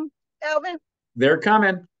 Alvin? They're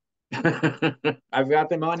coming. I've got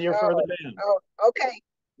them on here further down. Oh,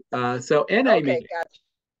 okay. So NA Okay, meetings. gotcha.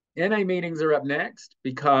 NA meetings are up next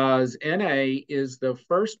because NA is the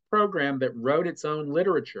first program that wrote its own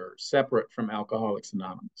literature separate from Alcoholics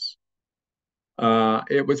Anonymous.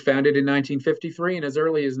 It was founded in 1953, and as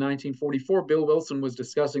early as 1944, Bill Wilson was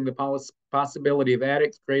discussing the possibility of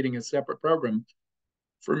addicts creating a separate program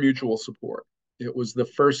for mutual support. It was the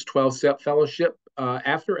first 12-step fellowship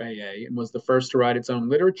after AA and was the first to write its own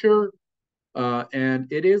literature.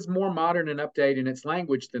 And it is more modern and updated in its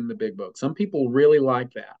language than the big book. Some people really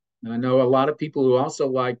like that. And I know a lot of people who also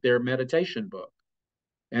like their meditation book,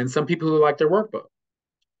 and some people who like their workbook.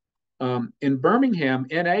 In Birmingham,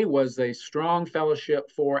 NA was a strong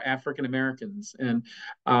fellowship for African Americans. And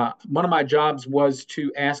one of my jobs was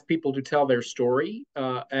to ask people to tell their story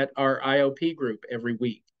at our IOP group every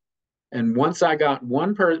week. And once I got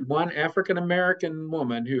one African American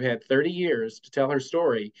woman who had 30 years to tell her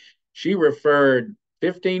story, she referred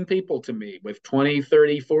 15 people to me with 20,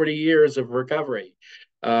 30, 40 years of recovery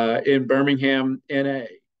in Birmingham, NA.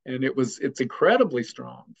 And it's incredibly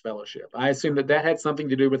strong fellowship. I assume that had something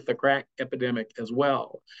to do with the crack epidemic as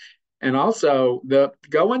well. And also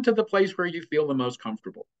go into the place where you feel the most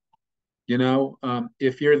comfortable. You know,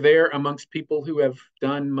 if you're there amongst people who have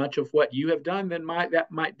done much of what you have done, then that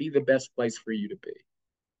might be the best place for you to be.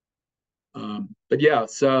 But yeah,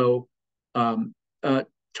 so Tara,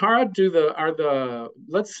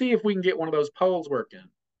 let's see if we can get one of those polls working.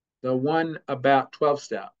 The one about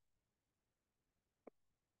 12-step.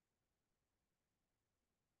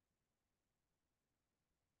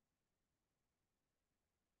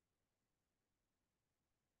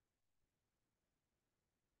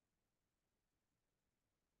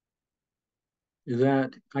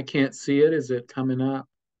 I can't see it. Is it coming up?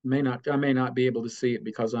 I may not be able to see it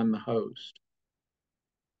because I'm the host.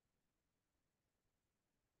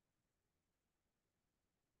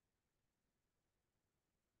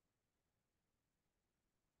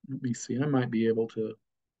 Let me see. I might be able to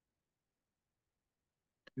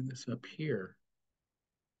do this up here.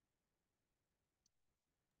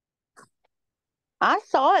 I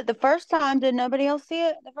saw it the first time. Did nobody else see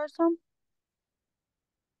it the first time?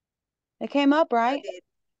 It came up, right? I did.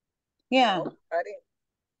 Yeah. No, I didn't.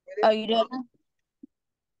 Oh, you didn't?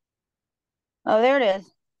 Oh, there it is.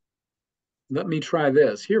 Let me try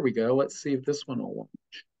this. Here we go. Let's see if this one will launch.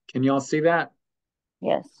 Can y'all see that?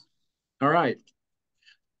 Yes. All right.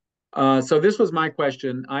 So this was my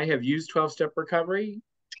question. I have used 12-step recovery.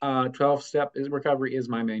 12-step recovery is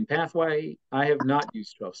my main pathway. I have not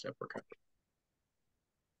used 12-step recovery.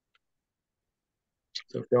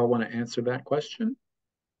 So if y'all want to answer that question,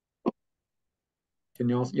 can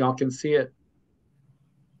y'all can see it?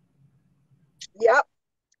 Yep,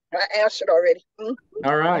 I answered already.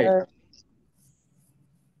 All right.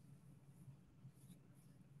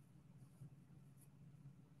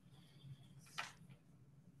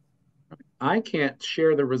 I can't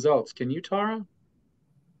share the results. Can you, Tara?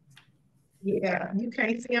 Yeah, you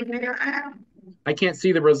can't see them there, Al? I can't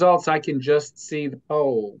see the results. I can just see the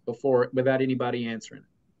poll without anybody answering.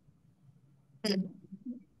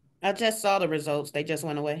 I just saw the results. They just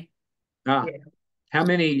went away. Yeah. How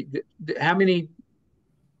many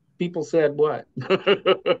people said what?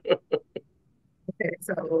 Okay,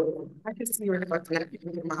 so I can see your results.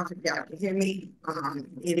 Y'all can hear me.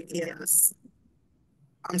 It is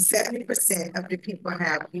 70% of the people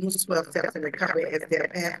have used 12 steps in recovery as their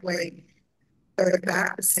pathway.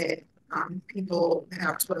 35% people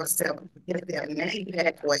have 12 steps as their main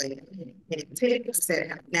pathway, and 10%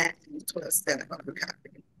 have not used 12 steps of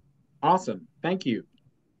recovery. Awesome. Thank you.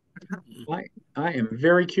 I am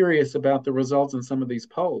very curious about the results in some of these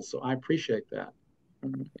polls, so I appreciate that. All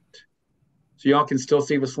right. So y'all can still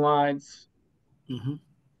see the slides? Mm-hmm.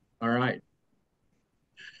 All right.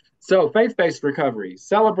 So faith-based recovery,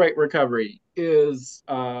 Celebrate Recovery is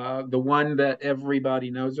the one that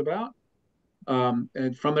everybody knows about.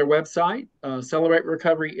 And from their website, Celebrate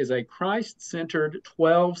Recovery is a Christ-centered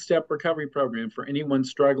 12-step recovery program for anyone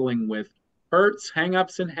struggling with hurts,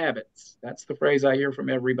 hangups, and habits. That's the phrase I hear from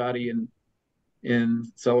everybody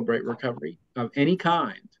in Celebrate Recovery of any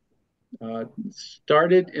kind.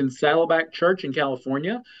 Started in Saddleback Church in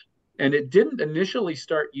California, and it didn't initially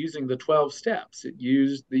start using the 12 steps. It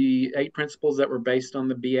used the 8 principles that were based on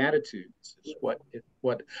the Beatitudes, is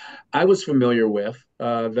what I was familiar with,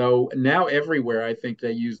 though now everywhere I think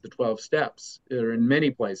they use the 12 steps. They're in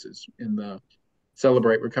many places in the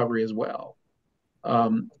Celebrate Recovery as well.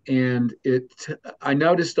 And I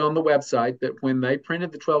noticed on the website that when they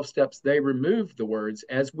printed the 12 steps, they removed the words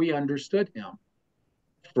 "as we understood him"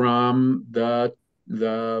 from the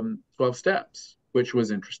 12 steps, which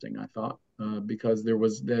was interesting, I thought, because there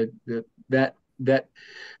was that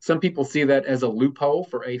some people see that as a loophole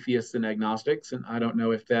for atheists and agnostics, and I don't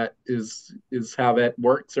know if that is how that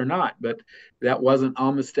works or not, but that wasn't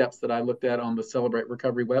on the steps that I looked at on the Celebrate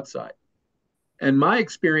Recovery website. And my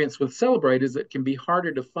experience with Celebrate is it can be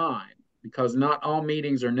harder to find because not all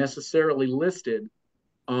meetings are necessarily listed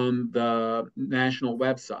on the national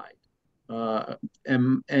website.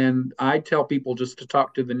 And I tell people just to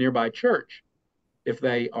talk to the nearby church if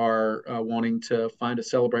they are wanting to find a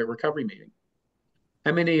Celebrate Recovery meeting.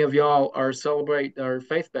 How many of y'all are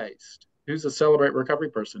faith-based? Who's a Celebrate Recovery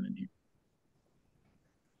person in here?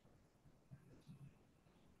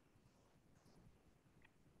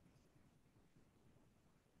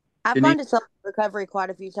 I've gone to self recovery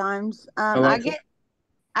quite a few times. I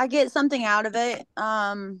get something out of it.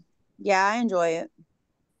 Yeah, I enjoy it.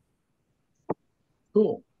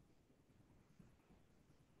 Cool.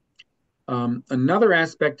 Another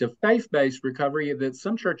aspect of faith-based recovery is that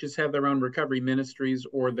some churches have their own recovery ministries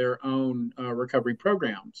or their own recovery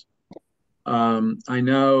programs. I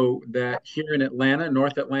know that here in Atlanta,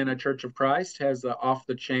 North Atlanta Church of Christ has the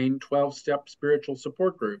off-the-chain 12-step spiritual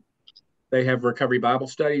support group. They have recovery Bible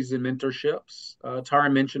studies and mentorships. Tara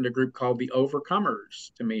mentioned a group called the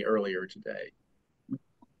Overcomers to me earlier today.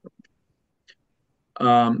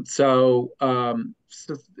 So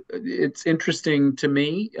it's interesting to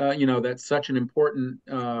me, that's such an important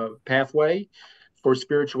pathway for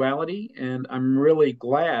spirituality. And I'm really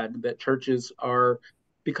glad that churches are,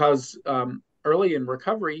 because early in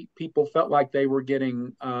recovery, people felt like they were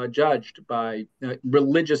getting judged by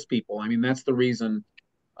religious people. I mean, that's the reason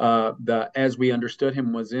As We Understood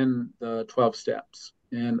Him was in the 12 steps.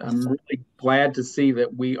 And I'm really glad to see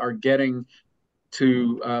that we are getting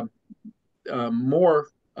to more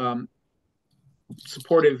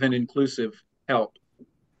supportive and inclusive help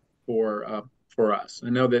for us. I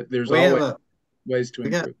know that there's always ways to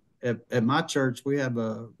improve. At my church, we have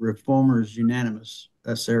a Reformers Unanimous.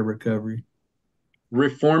 That's their recovery.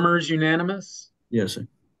 Reformers Unanimous? Yes, sir.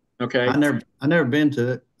 Okay. I never been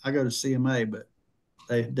to it. I go to CMA, but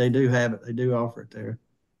they do have it. They do offer it there.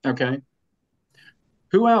 Okay.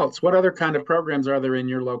 Who else? What other kind of programs are there in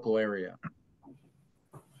your local area?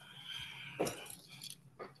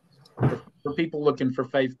 For people looking for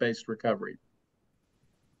faith-based recovery?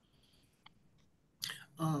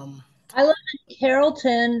 I live in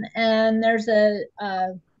Carrollton, and there's a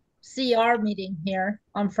CR meeting here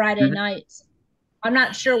on Friday nights. I'm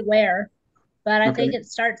not sure where, but I think it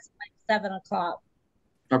starts at like 7:00.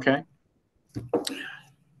 Okay.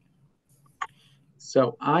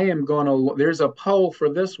 So I am going to, there's a poll for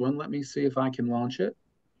this one. Let me see if I can launch it.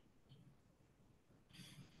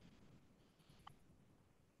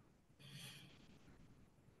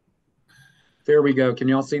 There we go. Can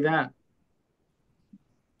y'all see that?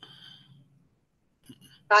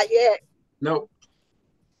 Not yet. Nope.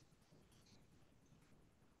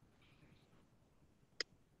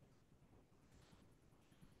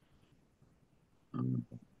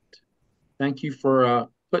 Thank you for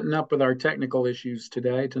putting up with our technical issues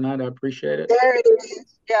tonight. I appreciate it. There it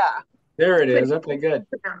is. Yeah. There it is. Okay, good.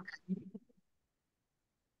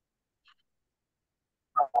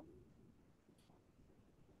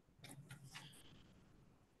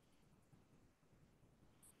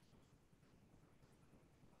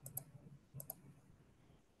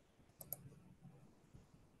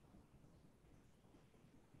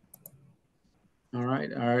 All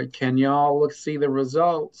right. Can y'all see the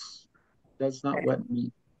results? That's not what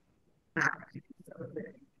me.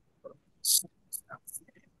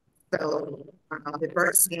 So the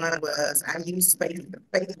first one was I use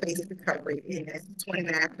faith-based recovery in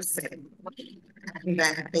 29%. I do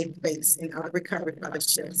not have faith-based in other recovery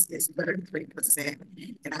fellowships is 33%.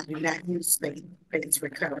 And I do not use faith-based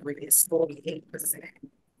recovery is 48%.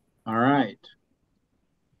 All right.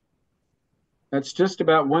 That's just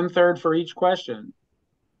about 1/3 for each question.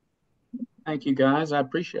 Thank you, guys. I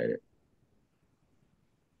appreciate it.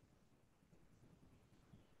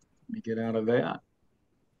 Let me get out of that.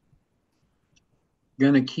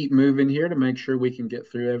 Going to keep moving here to make sure we can get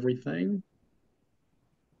through everything.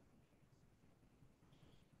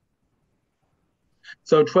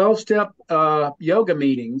 So 12-step yoga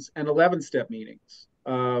meetings and 11-step meetings.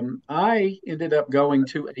 I ended up going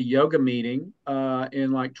to a yoga meeting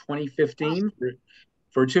in like 2015.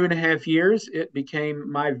 For 2.5 years, it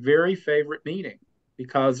became my very favorite meeting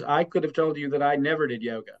because I could have told you that I never did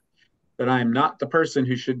yoga, that I am not the person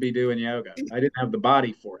who should be doing yoga. I didn't have the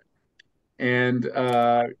body for it. And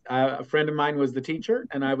a friend of mine was the teacher,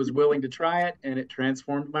 and I was willing to try it, and it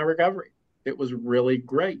transformed my recovery. It was really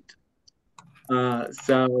great.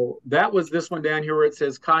 So that was this one down here where it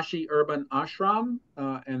says Kashi Urban Ashram,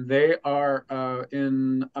 and they are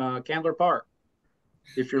in Candler Park.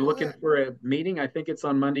 If you're looking for a meeting, I think it's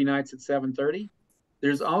on Monday nights at 7:30.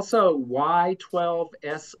 There's also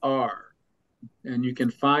Y12SR, and you can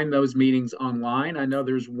find those meetings online. I know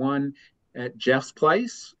there's one at Jeff's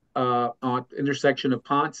Place on intersection of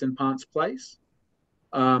Ponce and Ponce Place.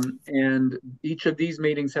 And each of these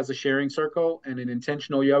meetings has a sharing circle and an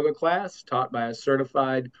intentional yoga class taught by a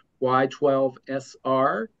certified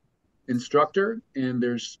Y12SR instructor. And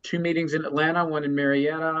there's 2 meetings in Atlanta, one in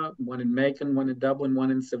Marietta, one in Macon, one in Dublin,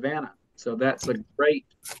 one in Savannah. So that's a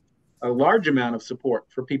large amount of support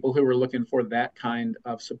for people who are looking for that kind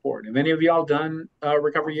of support. Have any of y'all done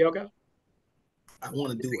recovery yoga? I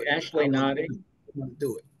want to do it. Ashley nodding. I want to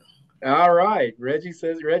do it. All right.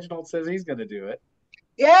 Reginald says he's going to do it.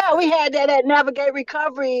 Yeah, we had that at Navigate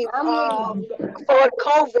Recovery before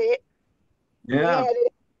COVID. Yeah. We had it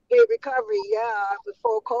at Navigate Recovery,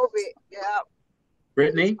 before COVID. Yeah.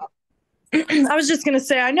 Brittany? I was just going to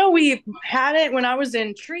say, I know we had it when I was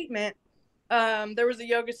in treatment. There was a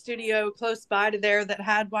yoga studio close by to there that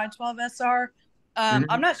had Y12SR.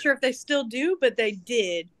 I'm not sure if they still do, but they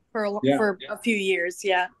did for a few years.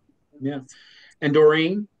 Yeah. Yeah. And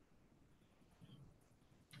Doreen?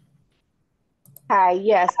 Hi,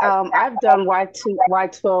 yes. I've done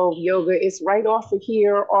Y12 yoga. It's right off of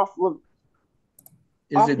here, off La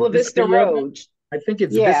Vista Road. I think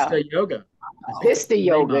it's Vista Yoga. Vista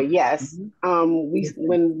Yoga, yes.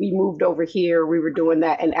 When we moved over here, we were doing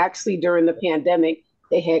that. And actually during the pandemic,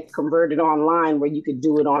 they had converted online where you could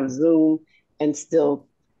do it on Zoom and still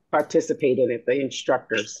participate in it, the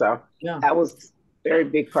instructors. So that was a very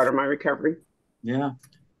big part of my recovery. Yeah.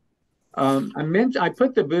 I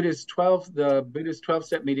put the Buddhist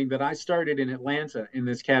 12-step meeting that I started in Atlanta in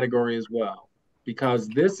this category as well, because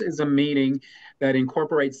this is a meeting that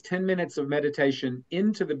incorporates 10 minutes of meditation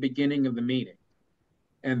into the beginning of the meeting.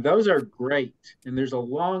 And those are great. And there's a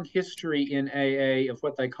long history in AA of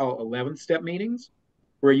what they call 11-step meetings,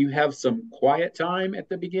 where you have some quiet time at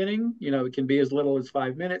the beginning. You know, it can be as little as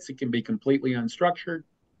 5 minutes. It can be completely unstructured,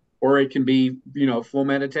 or it can be, full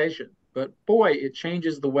meditation. But boy, it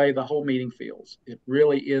changes the way the whole meeting feels. It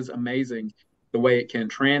really is amazing the way it can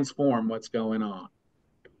transform what's going on.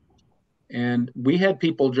 And we had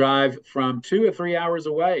people drive from 2 or 3 hours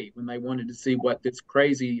away when they wanted to see what this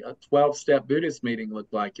crazy 12-step Buddhist meeting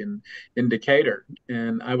looked like in Decatur.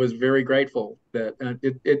 And I was very grateful that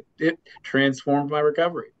it transformed my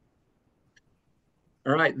recovery.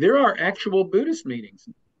 All right, there are actual Buddhist meetings.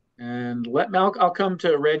 And I'll come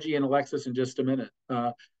to Reggie and Alexis in just a minute.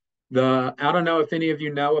 I don't know if any of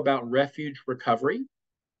you know about Refuge Recovery.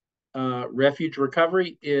 Refuge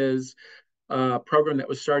Recovery is a program that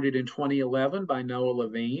was started in 2011 by Noah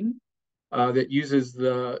Levine that uses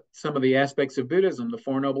some of the aspects of Buddhism, the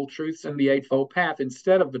Four Noble Truths and the Eightfold Path,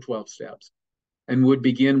 instead of the 12 steps, and would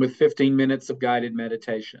begin with 15 minutes of guided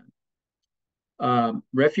meditation.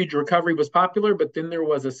 Refuge Recovery was popular, but then there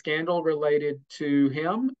was a scandal related to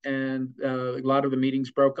him, and a lot of the meetings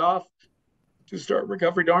broke off to start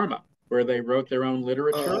Recovery Dharma, where they wrote their own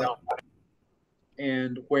literature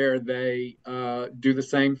and where they do the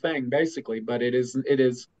same thing, basically, but it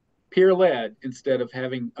is peer-led instead of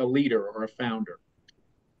having a leader or a founder.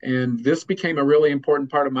 And this became a really important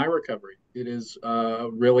part of my recovery. It is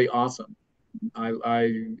really awesome.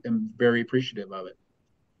 I am very appreciative of it.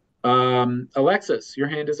 Alexis, your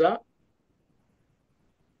hand is up.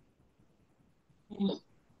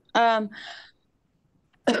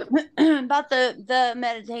 about the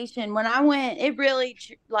meditation. When I went, it really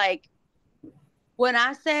like when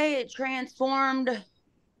I say it transformed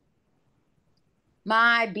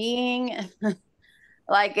my being,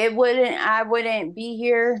 like I wouldn't be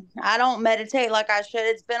here. I don't meditate like I should.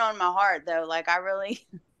 It's been on my heart though. Like I really,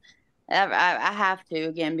 I have to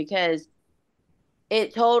again because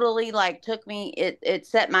it totally like took me. It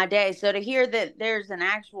set my day. So to hear that there's an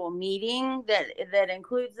actual meeting that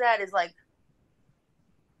includes that is like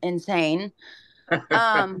insane.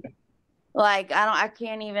 Like I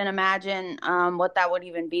can't even imagine what that would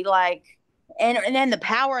even be like. And then the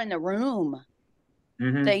power in the room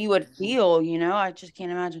that you would feel, I just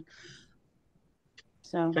can't imagine.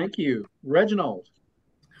 So thank you. Reginald.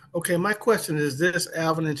 Okay, my question is this,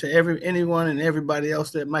 Alvin, and to anyone and everybody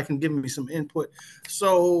else that might can give me some input.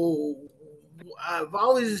 So I've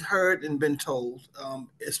always heard and been told,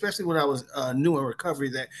 especially when I was new in recovery,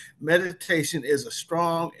 that meditation is a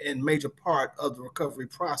strong and major part of the recovery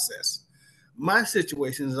process. My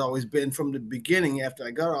situation has always been from the beginning after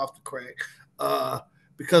I got off the crack,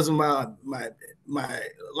 because of my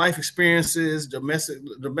life experiences,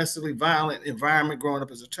 domestically violent environment growing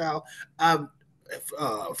up as a child. I've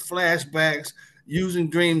flashbacks, using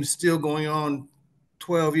dreams still going on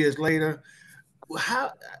 12 years later.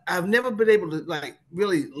 How I've never been able to like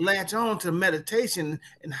really latch on to meditation,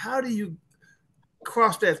 and how do you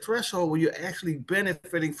cross that threshold where you're actually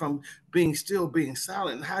benefiting from being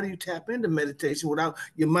silent? And how do you tap into meditation without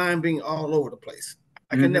your mind being all over the place?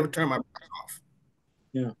 I can never turn my brain off.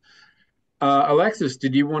 Yeah. Alexis,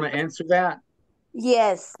 did you want to answer that?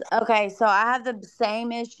 yes. Okay. So I have the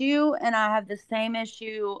same issue, and I have the same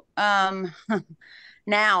issue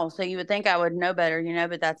now. So you would think I would know better,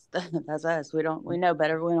 but that's us. We know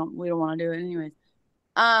better. We don't want to do it anyways.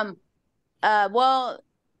 Well,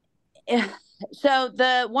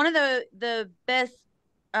 so one of the best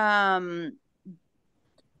um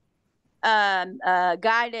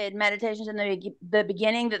guided meditations in the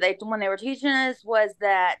beginning that when they were teaching us was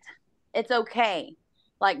that it's okay,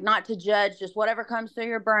 like not to judge, just whatever comes through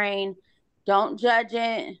your brain. Don't judge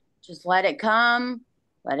it. Just let it come,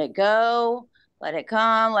 let it go, let it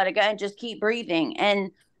come, let it go, and just keep breathing.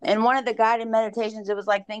 And one of the guided meditations, it was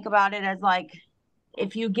like, think about it as like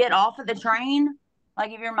if you get off of the train,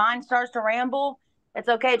 like if your mind starts to ramble, it's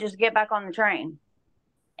okay, just get back on the train.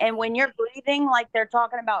 And when you're breathing, like they're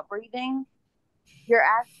talking about breathing, you're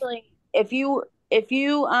actually if you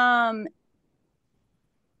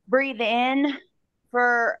breathe in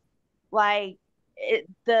for like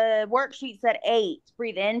the worksheet said 8,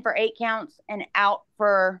 breathe in for 8 counts and out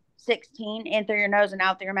for 16, in through your nose and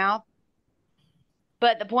out through your mouth.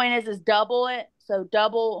 But the point is double it. So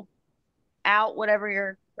double out whatever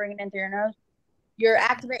you're bringing in through your nose. You're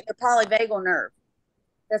activating the polyvagal nerve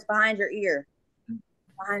that's behind your ear,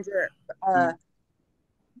 behind your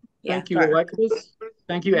Thank you, Alexis.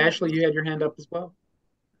 Thank you, Ashley. You had your hand up as well.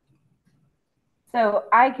 So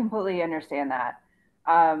I completely understand that.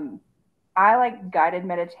 I like guided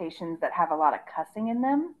meditations that have a lot of cussing in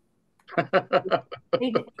them.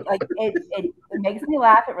 It makes me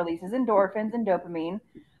laugh. It releases endorphins and dopamine.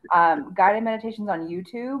 Guided meditations on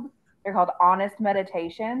YouTube, they're called honest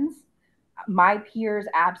meditations. My peers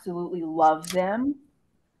absolutely love them.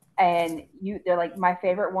 And they're like, my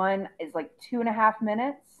favorite one is like 2.5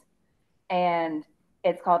 minutes. And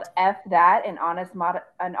it's called F That, an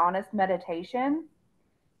honest meditation.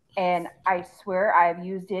 And I swear I've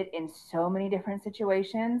used it in so many different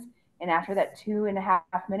situations. And after that 2.5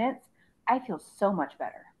 minutes, I feel so much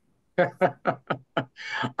better.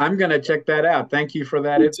 I'm going to check that out. Thank you for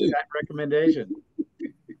that recommendation.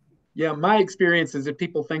 Yeah, my experience is that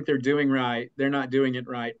people think they're doing right. They're not doing it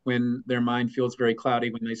right when their mind feels very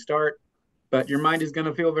cloudy when they start. But your mind is going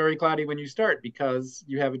to feel very cloudy when you start because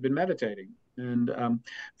you haven't been meditating. And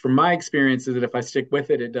from my experience is that if I stick with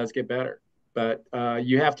it, it does get better. But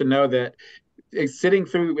you have to know that sitting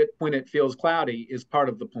through it when it feels cloudy is part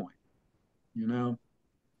of the point,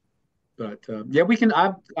 But yeah,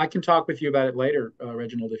 I can talk with you about it later,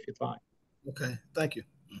 Reginald, if you'd like. Okay, thank you.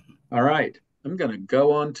 All right, I'm going to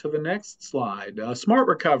go on to the next slide. Smart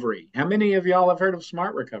recovery. How many of y'all have heard of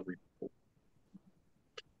smart recovery before?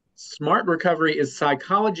 Smart recovery is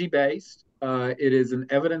psychology based. It is an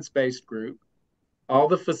evidence based group. All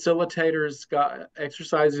the facilitators'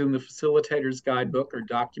 exercises in the facilitators' guidebook are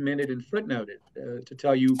documented and footnoted to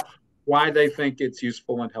tell you why they think it's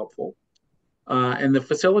useful and helpful. And the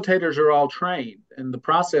facilitators are all trained. And the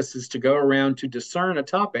process is to go around to discern a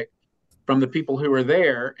topic from the people who are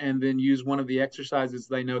there and then use one of the exercises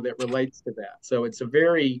they know that relates to that. So it's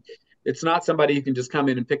not somebody who can just come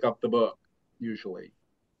in and pick up the book, usually.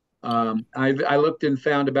 I looked and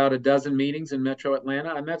found about a dozen meetings in Metro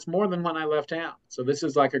Atlanta, and that's more than when I left town. So this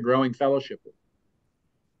is like a growing fellowship.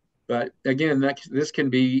 But again, this can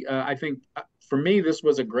be, I think for me, this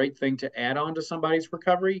was a great thing to add on to somebody's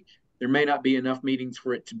recovery. There may not be enough meetings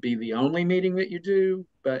for it to be the only meeting that you do,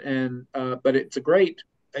 but it's a great,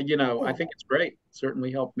 I think it's great. It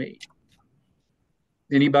certainly helped me.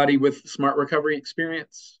 Anybody with smart recovery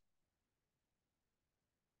experience?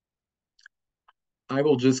 I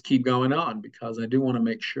will just keep going on because I do want to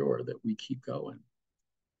make sure that we keep going.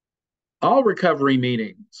 All recovery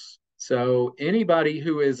meetings. So anybody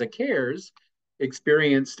who is a CARES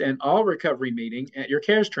experienced an all recovery meeting at your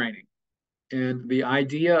CARES training. And the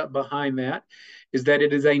idea behind that is that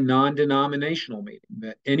it is a non-denominational meeting,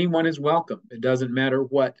 that anyone is welcome. It doesn't matter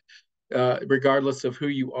what, regardless of who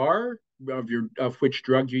you are, of which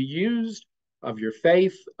drug you used, of your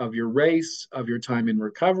faith, of your race, of your time in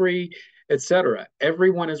recovery, etc.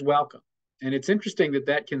 Everyone is welcome. And it's interesting that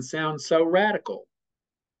that can sound so radical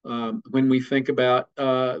when we think about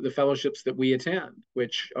the fellowships that we attend,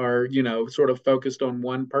 which are, sort of focused on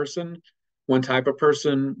one person, one type of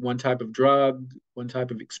person, one type of drug, one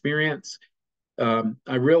type of experience.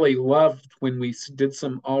 I really loved when we did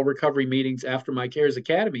some all recovery meetings after my CARES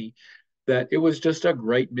Academy, that it was just a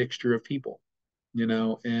great mixture of people,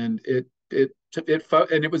 and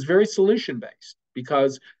it was very solution based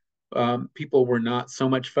because people were not so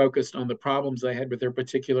much focused on the problems they had with their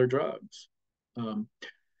particular drugs.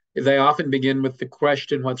 They often begin with the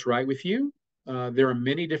question, what's right with you? There are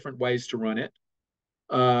many different ways to run it.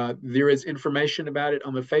 There is information about it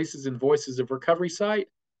on the Faces and Voices of Recovery site.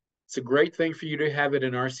 It's a great thing for you to have it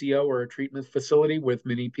in RCO or a treatment facility with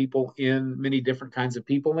many people in, many different kinds of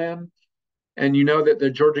people in. And you know that the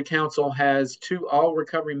Georgia Council has 2 all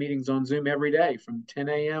recovery meetings on Zoom every day from 10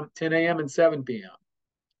 a.m. and 7 p.m.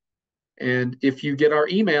 And if you get our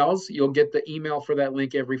emails, you'll get the email for that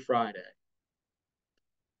link every Friday.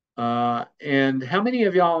 And how many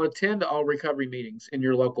of y'all attend all recovery meetings in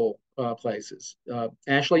your local places?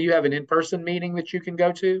 Ashley, you have an in-person meeting that you can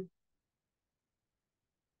go to?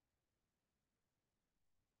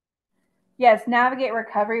 Yes, Navigate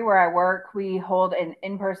Recovery, where I work, we hold an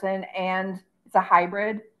in-person and it's a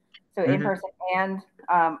hybrid. So in-person and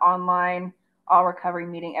online all recovery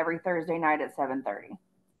meeting every Thursday night at 7:30.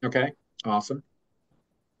 Okay, awesome.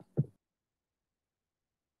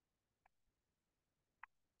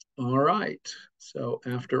 All right. So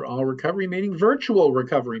after all recovery meeting, virtual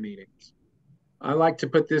recovery meetings. I like to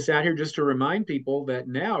put this out here just to remind people that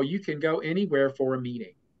now you can go anywhere for a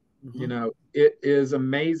meeting. It is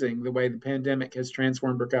amazing the way the pandemic has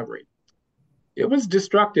transformed recovery. It was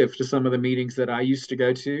destructive to some of the meetings that I used to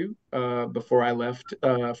go to before I left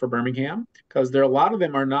for Birmingham, because a lot of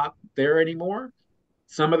them are not there anymore.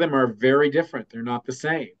 Some of them are very different. They're not the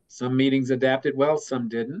same. Some meetings adapted well, some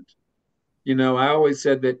didn't. I always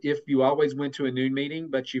said that if you always went to a noon meeting,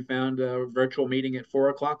 but you found a virtual meeting at 4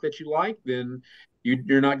 o'clock that you like, then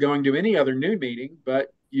you're not going to any other noon meeting,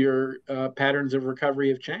 but your patterns of recovery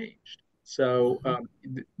have changed. So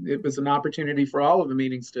it was an opportunity for all of the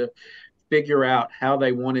meetings to figure out how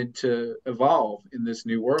they wanted to evolve in this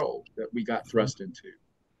new world that we got thrust into.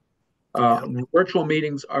 Virtual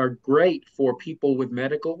meetings are great for people with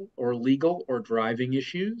medical or legal or driving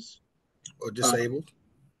issues. Or disabled.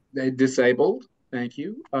 Disabled, thank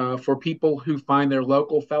you. For people who find their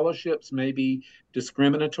local fellowships maybe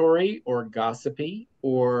discriminatory or gossipy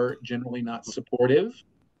or generally not supportive.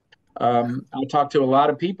 I talked to a lot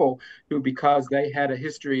of people who, because they had a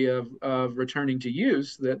history of returning to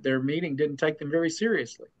use, that their meeting didn't take them very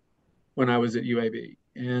seriously when I was at UAB.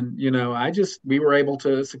 And, we were able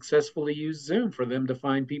to successfully use Zoom for them to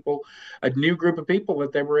find a new group of people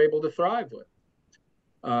that they were able to thrive with.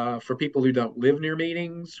 For people who don't live near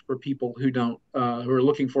meetings, for people who are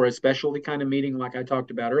looking for a specialty kind of meeting like I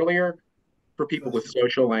talked about earlier, for people with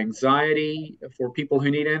social anxiety, for people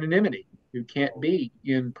who need anonymity, who can't be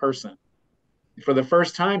in person. For the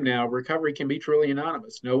first time now, recovery can be truly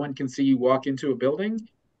anonymous. No one can see you walk into a building.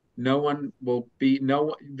 No one will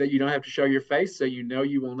that you don't have to show your face, so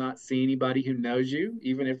you will not see anybody who knows you,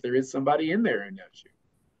 even if there is somebody in there who knows you.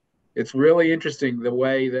 It's really interesting the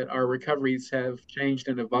way that our recoveries have changed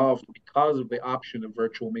and evolved because of the option of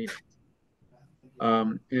virtual meetings.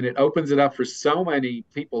 And it opens it up for so many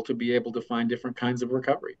people to be able to find different kinds of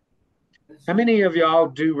recovery. How many of y'all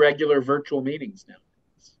do regular virtual meetings now?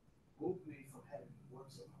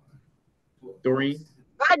 Doreen?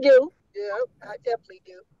 I do. Yeah, I definitely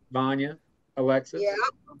do. Vanya? Alexis? Yeah.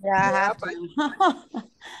 Yeah, I have to.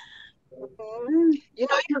 You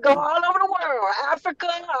can go all over the world, Africa,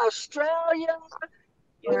 Australia,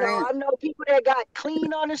 You know, I know people that got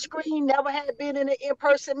clean on the screen, never had been in an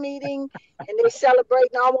in-person meeting, and they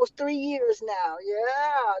celebrating almost 3 years now. Yeah,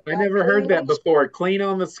 I got never heard clean on that the before. Clean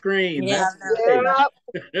on the screen. Yeah. That's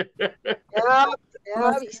great.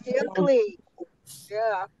 Yeah, he's still clean.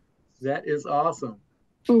 Yeah. That is awesome.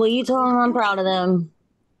 Well, you tell them I'm proud of them.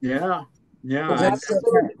 Yeah. Yeah.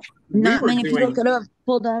 Absolutely. Not many people could have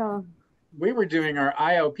pulled that off. We were doing our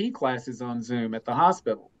IOP classes on Zoom at the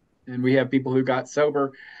hospital, and we have people who got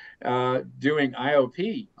sober doing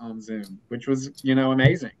IOP on Zoom, which was,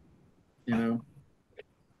 amazing. All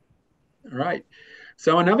right.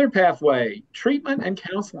 So another pathway, treatment and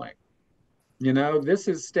counseling. This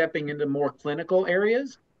is stepping into more clinical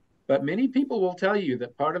areas, but many people will tell you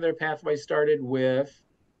that part of their pathway started with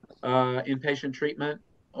inpatient treatment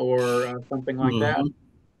or something like that.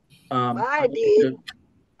 I did.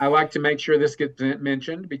 I like to make sure this gets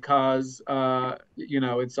mentioned because,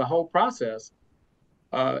 it's a whole process.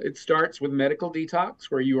 It starts with medical detox,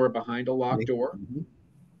 where you are behind a locked door,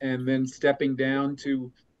 and then stepping down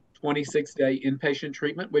to 26-day inpatient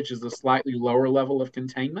treatment, which is a slightly lower level of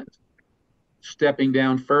containment. Stepping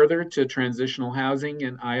down further to transitional housing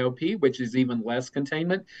and IOP, which is even less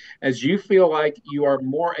containment, as you feel like you are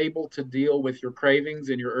more able to deal with your cravings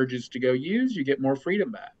and your urges to go use, you get more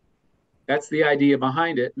freedom back. That's the idea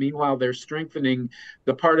behind it. Meanwhile, they're strengthening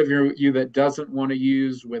the part of you that doesn't want to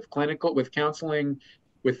use with counseling,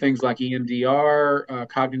 with things like EMDR,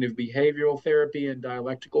 cognitive behavioral therapy, and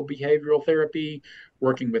dialectical behavioral therapy,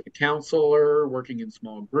 working with a counselor, working in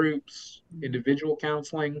small groups, individual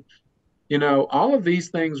counseling. All of these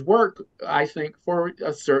things work, I think, for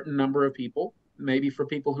a certain number of people, maybe for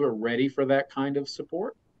people who are ready for that kind of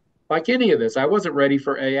support. Like any of this, I wasn't ready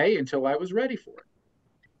for AA until I was ready for it.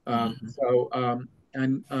 A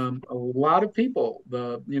lot of people,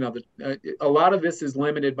 a lot of this is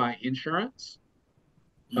limited by insurance.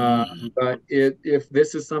 But if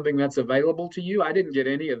this is something that's available to you, I didn't get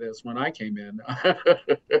any of this when I came in.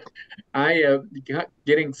 I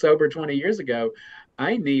getting sober 20 years ago,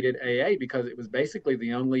 I needed AA because it was basically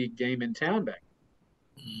the only game in town back.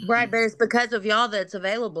 Right, but it's because of y'all that's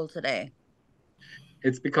available today.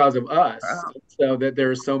 It's because of us, so that there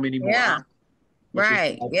are so many more. Yeah.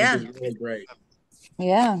 Right. Yeah. Is really great.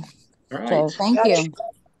 Yeah. All right. So thank you.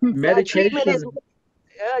 Medication.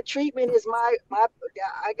 Treatment is my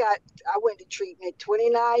I went to treatment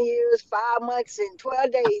 29 years, 5 months, and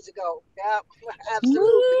 12 days ago. Yeah, absolutely.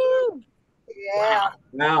 Woo! Yeah.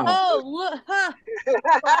 Wow. Oh, look.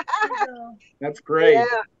 That's great.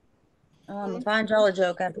 Yeah. Find y'all a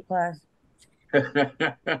joke after class.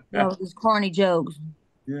 No, these corny jokes.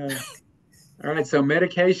 Yeah. All right. So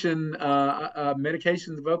medications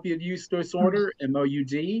of opiate use disorder,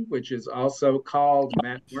 MOUD, which is also called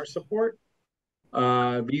MAT-MAR support.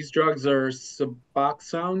 These drugs are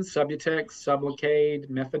Suboxone, Subutex, Sublocade,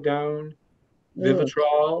 Methadone,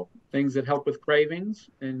 Vivitrol, things that help with cravings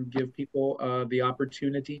and give people the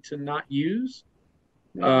opportunity to not use.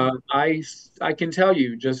 I can tell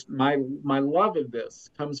you, just my love of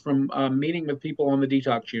this comes from meeting with people on the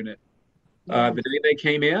detox unit. The day they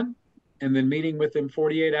came in, and then meeting with them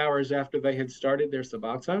 48 hours after they had started their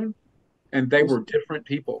Suboxone, and they were different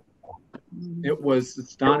people. It was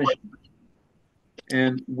astonishing.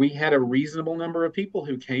 And we had a reasonable number of people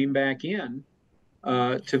who came back in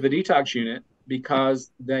to the detox unit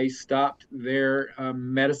because they stopped their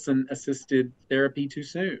medicine-assisted therapy too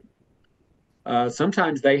soon.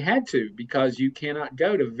 Sometimes they had to, because you cannot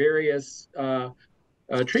go to various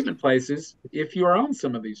treatment places if you are on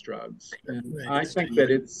some of these drugs. And I think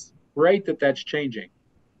that it's great that that's changing.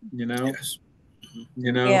 Yes.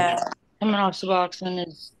 Yeah, coming off Suboxone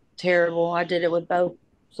is terrible. I did it with both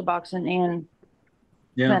Suboxone and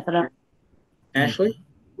methadone. Ashley?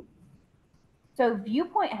 So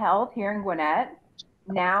Viewpoint Health here in Gwinnett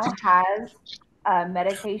now has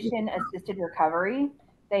medication-assisted recovery.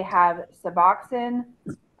 They have Suboxone,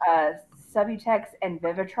 Subutex, and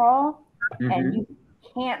Vivitrol, and you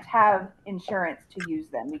can't have insurance to use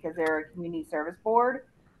them because they're a community service board.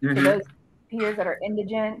 So those peers that are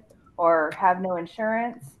indigent or have no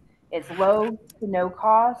insurance, it's low to no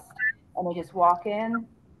cost, and they just walk in,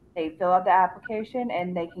 they fill out the application,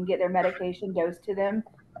 and they can get their medication dosed to them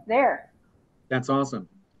there. That's awesome.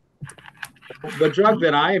 The drug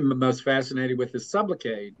that I am most fascinated with is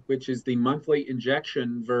Sublocade, which is the monthly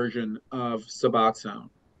injection version of Suboxone.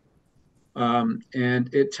 And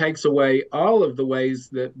it takes away all of the ways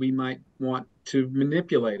that we might want to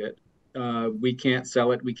manipulate it. We can't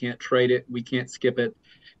sell it, we can't trade it, we can't skip it.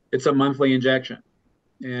 It's a monthly injection,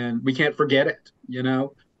 and we can't forget it.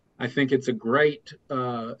 I think it's a great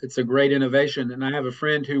innovation. And I have a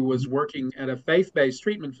friend who was working at a faith-based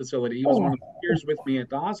treatment facility. He was one of the peers with me at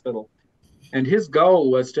the hospital. And his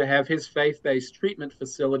goal was to have his faith-based treatment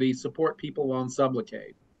facility support people on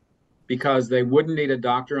Sublocade because they wouldn't need a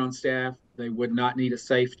doctor on staff. They would not need a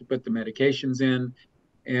safe to put the medications in,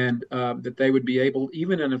 and that they would be able,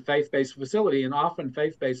 even in a faith-based facility, and often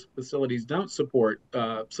faith-based facilities don't support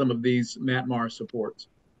some of these MATMAR supports.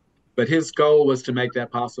 But his goal was to make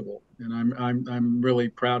that possible, and I'm really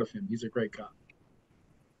proud of him. He's a great guy.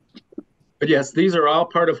 But yes, these are all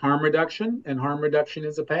part of harm reduction, and harm reduction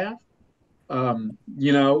is a path. On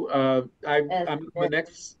the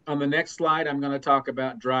next slide, I'm going to talk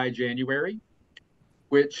about dry January,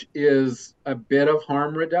 which is a bit of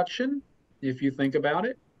harm reduction. If you think about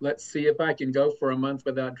it, let's see if I can go for a month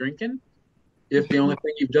without drinking. If the only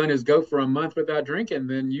thing you've done is go for a month without drinking,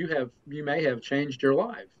 then you may have changed your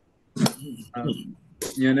life.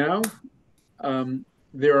 You know,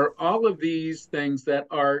 there are all of these things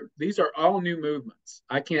these are all new movements.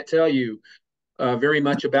 I can't tell you very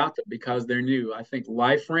much about them because they're new. I think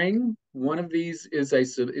LifeRing, one of these is a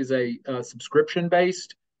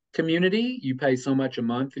subscription-based community. You pay so much a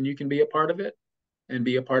month and you can be a part of it and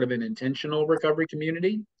be a part of an intentional recovery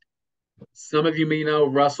community. Some of you may know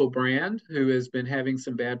Russell Brand, who has been having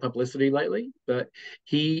some bad publicity lately, but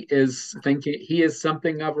he is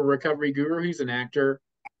something of a recovery guru. He's an actor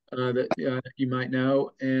that you might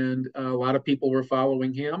know, and a lot of people were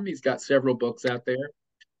following him. He's got several books out there.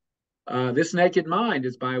 This Naked Mind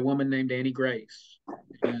is by a woman named Annie Grace,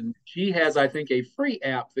 and she has, I think, a free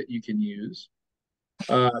app that you can use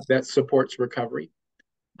that supports recovery.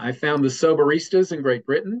 I found the Soberistas in Great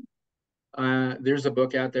Britain. There's a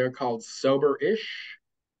book out there called Sober-ish,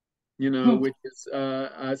 which is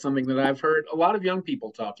something that I've heard a lot of young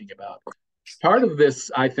people talking about. Part of this,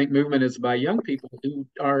 I think, movement is by young people who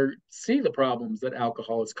see the problems that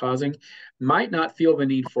alcohol is causing, might not feel the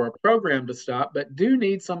need for a program to stop, but do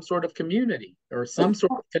need some sort of community or some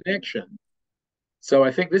sort of connection. So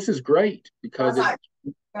I think this is great because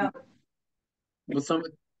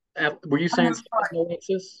were you saying something,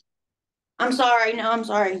 Alexis? I'm sorry. No, I'm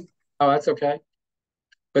sorry. Oh, that's okay.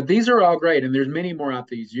 But these are all great, and there's many more out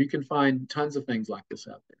these. You can find tons of things like this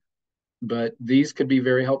out there, but these could be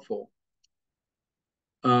very helpful.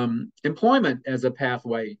 Employment as a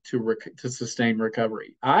pathway to sustain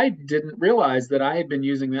recovery. I didn't realize that I had been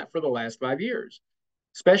using that for the last 5 years,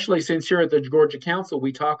 especially since here at the Georgia Council,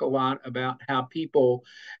 we talk a lot about how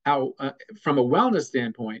from a wellness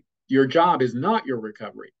standpoint, your job is not your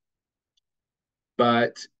recovery.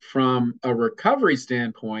 But from a recovery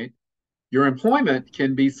standpoint, your employment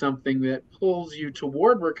can be something that pulls you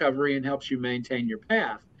toward recovery and helps you maintain your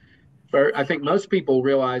path. I think most people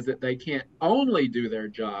realize that they can't only do their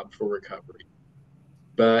job for recovery,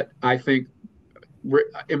 but I think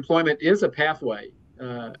employment is a pathway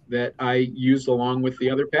that I use along with the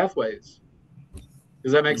other pathways.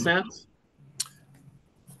 Does that make sense?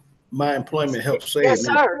 My employment helps save Yes,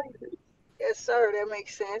 me. sir. Yes, sir. That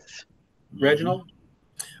makes sense. Reginald?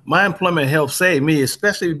 My employment helped save me,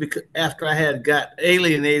 especially because after I had got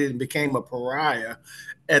alienated and became a pariah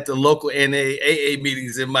at the local NAAA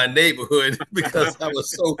meetings in my neighborhood because I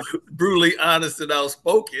was so brutally honest and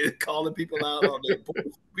outspoken, calling people out on their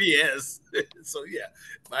BS. So yeah,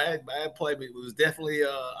 my employment was definitely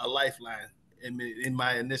a lifeline in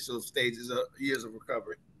my initial stages of years of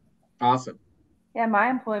recovery. Awesome. Yeah, my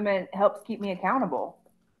employment helps keep me accountable.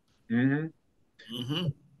 Mm-hmm. Mm-hmm.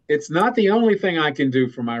 It's not the only thing I can do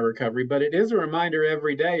for my recovery, but it is a reminder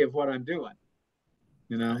every day of what I'm doing,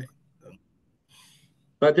 Right.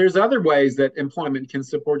 But there's other ways that employment can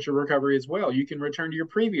support your recovery as well. You can return to your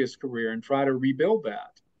previous career and try to rebuild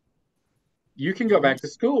that. You can go back to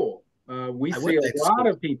school. We see a lot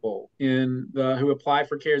of people who apply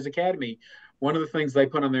for CARES Academy. One of the things they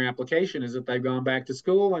put on their application is that they've gone back to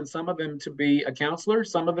school, and some of them to be a counselor,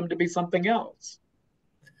 some of them to be something else.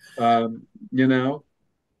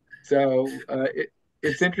 So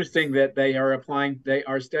it's interesting that they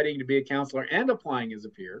are studying to be a counselor and applying as a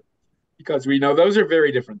peer, because we know those are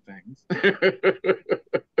very different things.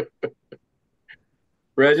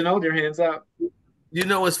 Reginald, your hand's up.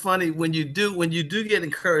 It's funny when you do get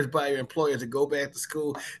encouraged by your employer to go back to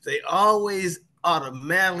school, they always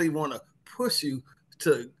automatically want to push you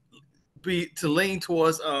to lean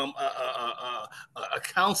towards a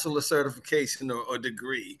counselor certification or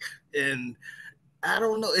degree. And I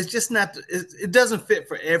don't know. It's just not. It doesn't fit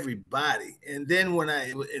for everybody. And then when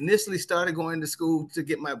I initially started going to school to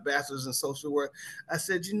get my bachelor's in social work, I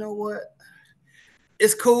said, you know what?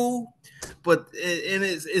 It's cool, but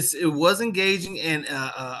it was engaging and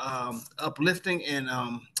uplifting and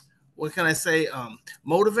what can I say,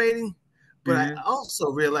 motivating. But I Mhm. also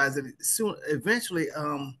realized that eventually,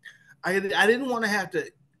 I didn't want to have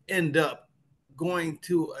to end up going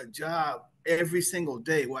to a job every single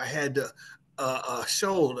day where I had to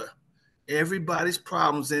shoulder everybody's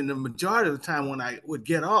problems. And the majority of the time when I would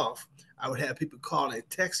get off, I would have people calling and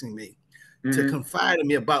texting me to confide in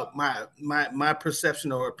me about my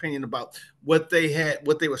perception or opinion about what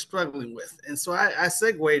they were struggling with. And so I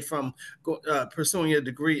segued from pursuing a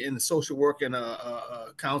degree in social work and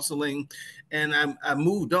counseling, and I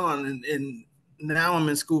moved on, and now I'm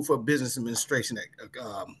in school for business administration at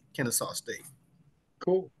Kennesaw State.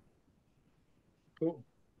 Cool.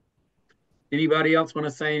 Anybody else want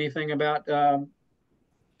to say anything about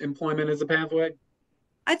employment as a pathway?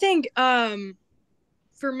 I think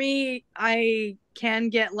for me, I can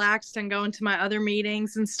get laxed and go into my other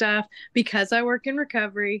meetings and stuff because I work in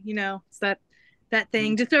recovery. It's that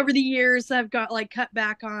thing. Just over the years, I've got like cut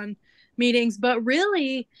back on meetings, but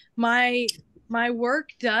really, my work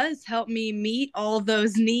does help me meet all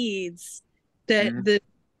those needs that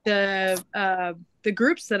the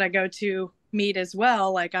groups that I go to meet as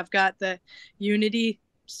well. Like I've got the unity,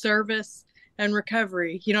 service, and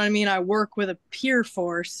recovery. You know what I mean? I work with a peer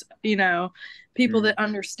force, people that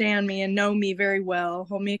understand me and know me very well,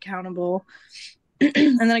 hold me accountable.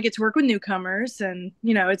 And then I get to work with newcomers, and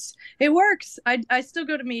it works. I still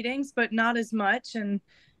go to meetings, but not as much. And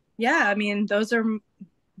yeah, I mean, those are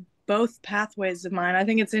both pathways of mine. I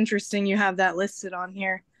think it's interesting you have that listed on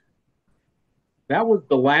here. That was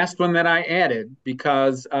the last one that I added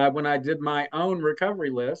because when I did my own recovery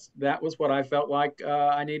list, that was what I felt like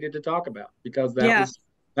I needed to talk about because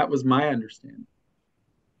that was my understanding.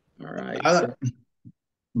 All right.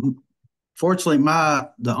 Fortunately,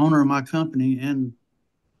 the owner of my company and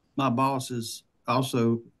my boss is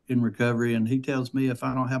also in recovery, and he tells me if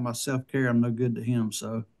I don't have my self-care, I'm no good to him.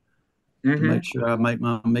 So to make sure I make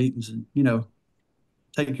my meetings and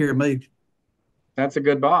take care of me. That's a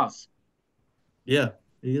good boss. Yeah,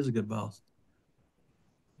 he is a good boss.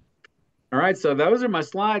 All right, so those are my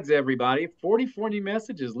slides, everybody. 44 new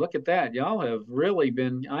messages. Look at that. Y'all have really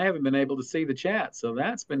been, I haven't been able to see the chat, so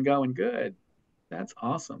that's been going good. That's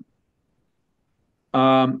awesome.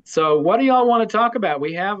 So what do y'all want to talk about?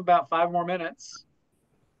 We have about 5 more minutes.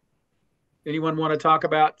 Anyone want to talk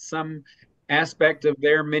about some aspect of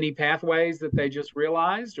their mini pathways that they just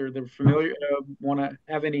realized or they're familiar, want to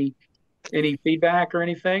have any feedback or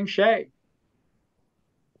anything? Shay.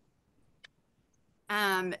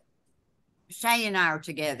 Shay and I are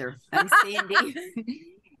together. I'm Cindy,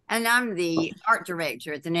 and I'm the art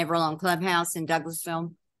director at the Never Alone Clubhouse in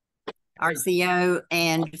Douglasville, RCO.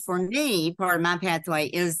 And for me, part of my pathway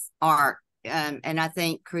is art. And I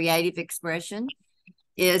think creative expression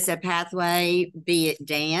is a pathway, be it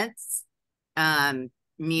dance,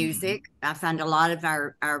 music. I find a lot of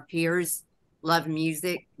our peers love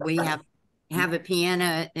music. We have a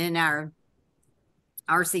piano in our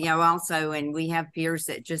RCO also, and we have peers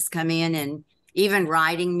that just come in and even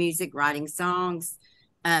writing music, writing songs.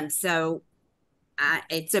 So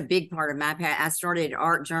it's a big part of my path. I started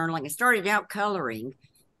art journaling. I started out coloring,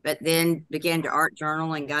 but then began to art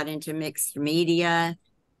journal and got into mixed media.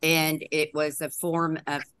 And it was a form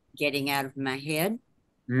of getting out of my head,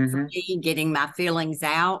 for me, getting my feelings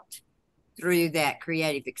out through that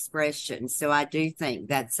creative expression. So I do think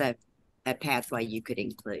that's a pathway you could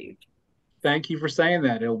include. Thank you for saying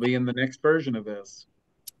that. It'll be in the next version of this.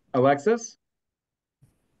 Alexis?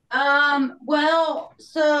 Well,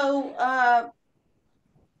 so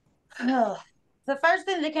the first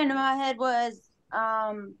thing that came to my head was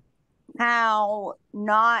how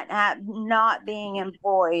not being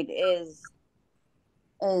employed is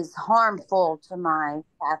harmful to my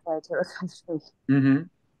pathway to recovery at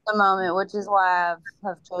the moment, which is why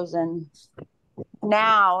I've chosen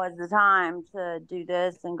now as the time to do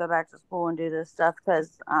this and go back to school and do this stuff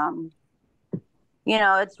because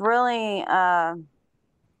it's really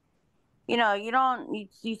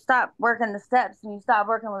you stop working the steps and you stop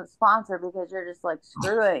working with a sponsor because you're just like,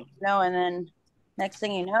 screw it, and then next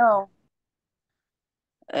thing you know,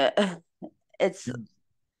 it's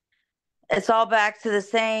all back to the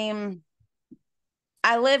same.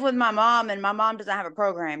 I live with my mom and my mom doesn't have a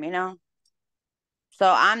program, so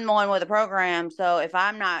I'm the one with a program. So if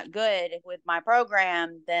I'm not good with my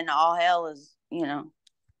program, then all hell is,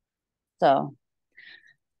 so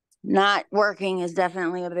not working is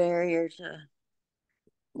definitely a barrier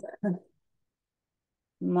to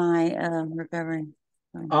my recovery.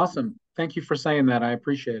 Awesome. Thank you for saying that. I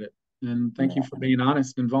appreciate it. And thank you for being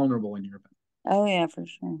honest and vulnerable in your opinion. Oh, yeah, for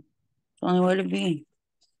sure. It's the only way to be.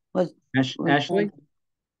 Ashley?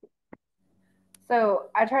 So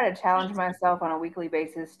I try to challenge myself on a weekly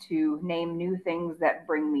basis to name new things that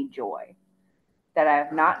bring me joy that I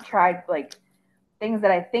have not tried, like things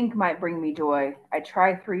that I think might bring me joy. I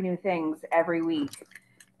try 3 new things every week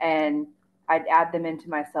and I'd add them into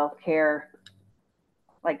my self-care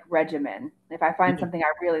like regimen. If I find something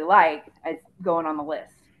I really like, it's going on the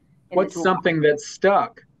list. What's something that's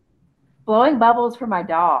stuck? Blowing bubbles for my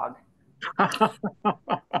dog.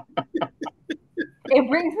 It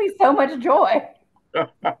brings me so much joy.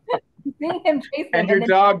 Seeing him chase them. And your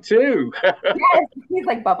dog too. Yes, he's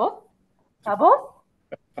like, bubbles, bubbles,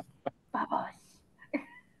 bubbles.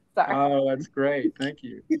 Sorry. Oh, that's great. Thank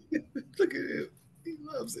you. Look at him. He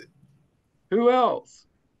loves it. Who else?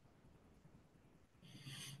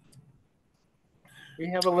 We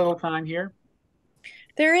have a little time here.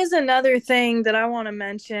 There is another thing that I want to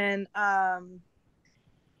mention. Have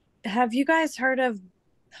you guys heard of,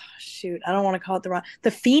 shoot, I don't want to call it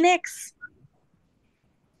the Phoenix?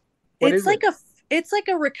 It's like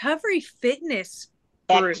a recovery fitness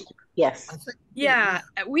group. Yes. Yeah,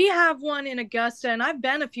 we have one in Augusta, and I've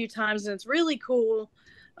been a few times, and it's really cool.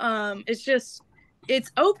 It's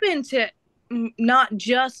open to not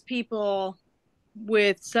just people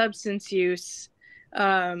with substance use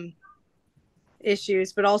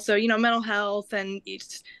issues, but also, mental health and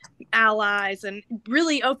allies, and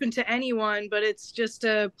really open to anyone. But it's just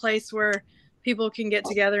a place where people can get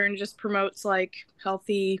together and just promotes like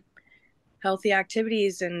healthy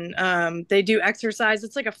activities, and they do exercise.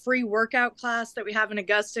 It's like a free workout class that we have in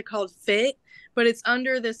Augusta called Fit, but it's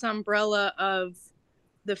under this umbrella of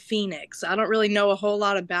the Phoenix. I don't really know a whole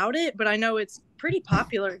lot about it, but I know it's pretty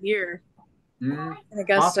popular here in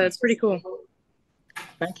Augusta. Awesome. It's pretty cool.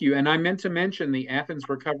 Thank you. And I meant to mention the Athens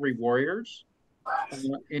Recovery Warriors.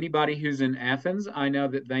 Anybody who's in Athens, I know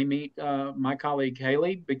that they meet. My colleague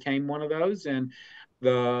Haley became one of those, and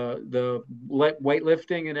the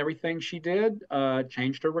weightlifting and everything she did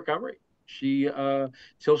changed her recovery. She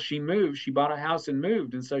till she moved, she bought a house and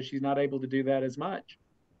moved, and so she's not able to do that as much.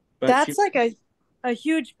 But that's like a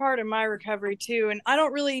huge part of my recovery too. And I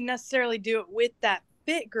don't really necessarily do it with that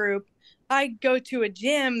fit group. I go to a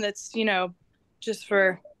gym that's, just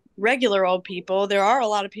for regular old people. There are a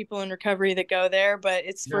lot of people in recovery that go there, but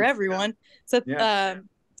it's for everyone. It's a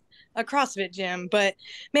CrossFit gym. But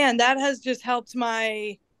man, that has just helped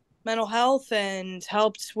my mental health and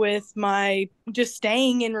helped with my just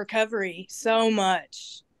staying in recovery so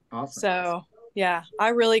much. Awesome. So yeah, I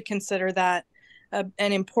really consider that an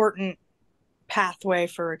important pathway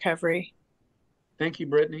for recovery. Thank you,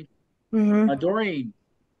 Brittany. Doreen.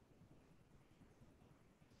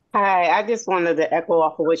 Hi, I just wanted to echo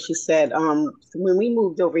off of what she said. When we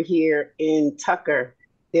moved over here in Tucker,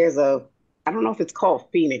 there's I don't know if it's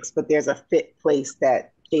called Phoenix, but there's a fit place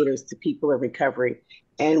that caters to people in recovery.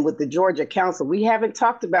 And with the Georgia Council, we haven't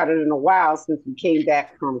talked about it in a while since we came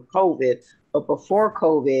back from COVID. But before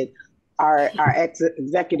COVID, our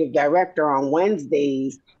executive director on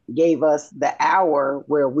Wednesdays gave us the hour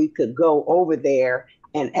where we could go over there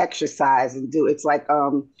and exercise and do. It's like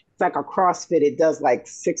a CrossFit. It does like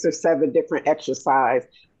 6 or 7 different exercise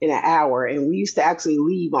in an hour. And we used to actually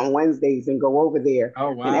leave on Wednesdays and go over there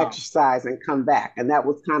and exercise and come back. And that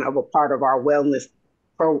was kind of a part of our wellness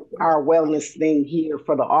thing here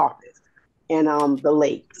for the office and the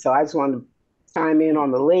lake. So I just wanted to chime in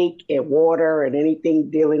on the lake and water and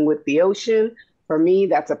anything dealing with the ocean. For me,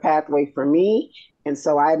 that's a pathway for me. And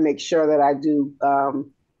so I make sure that I do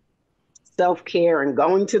self-care and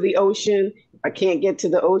going to the ocean. If I can't get to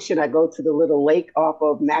the ocean, I go to the little lake off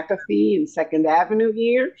of McAfee and 2nd Avenue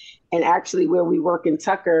here. And actually where we work in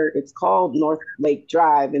Tucker, it's called North Lake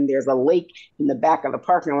Drive, and there's a lake in the back of the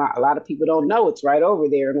parking lot. A lot of people don't know it's right over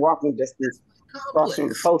there in walking distance across from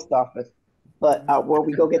the post office. But where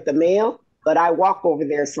we go get the mail, but I walk over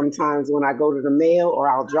there sometimes when I go to the mail, or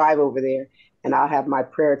I'll drive over there and I'll have my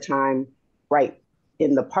prayer time right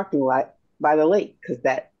in the parking lot by the lake, because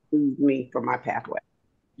that leads me for my pathway.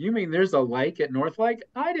 You mean there's a lake at North Lake?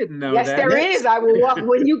 I didn't know that. Yes, there is. I will walk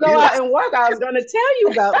when you go out and walk. I was going to tell you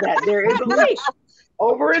about that. There is a lake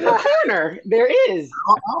over in the corner. There is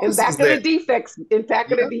in back of the defects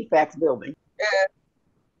building.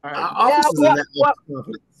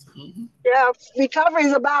 Yeah, recovery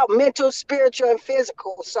is about mental, spiritual, and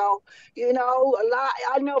physical. So,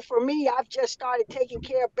 I know for me, I've just started taking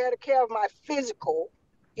better care of my physical,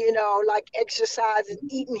 like exercise and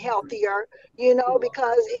eating healthier,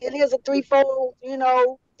 because it is a threefold,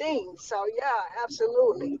 thing. So, yeah,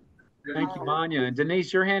 absolutely. Thank you, Manya. And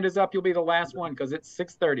Denise, your hand is up. You'll be the last one because it's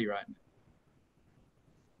 6:30 right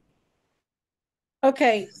now.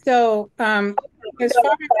 Okay, so as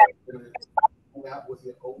far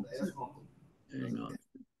Hang on.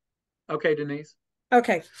 Okay, Denise.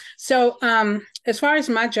 Okay, so as far as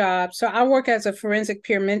my job, so I work as a forensic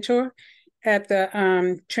peer mentor at the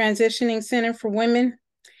Transitioning Center for Women.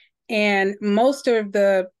 And most of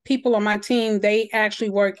the people on my team, they actually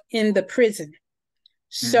work in the prison.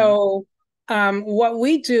 So what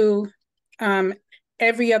we do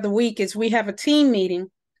every other week is we have a team meeting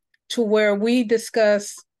to where we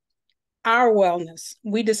discuss our wellness.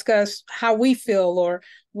 We discuss how we feel or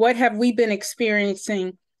what have we been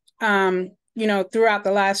experiencing, throughout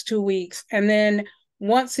the last 2 weeks. And then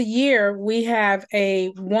once a year, we have a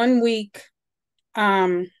 1 week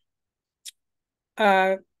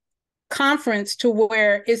conference to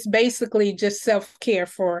where it's basically just self-care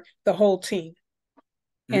for the whole team.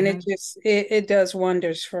 And it does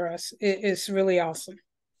wonders for us. It's really awesome.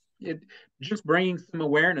 It just bringing some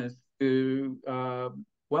awareness to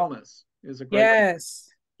wellness is a great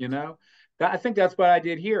thing, I think that's what I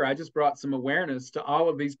did here. I just brought some awareness to all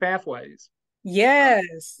of these pathways.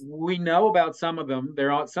 Yes. We know about some of them.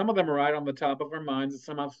 Some of them are right on the top of our minds, and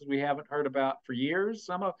some of us we haven't heard about for years.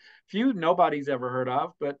 Few nobody's ever heard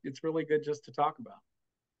of, but it's really good just to talk about.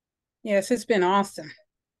 Yes, it's been awesome.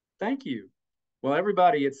 Thank you. Well,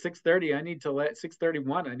 everybody, it's 6:30.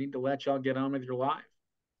 6:31. I need to let y'all get on with your life.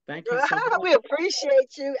 Thank you so much. We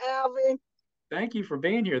appreciate you, Alvin. Thank you for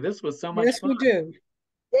being here. This was so much fun. Yes, we do.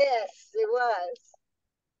 Yes, it was.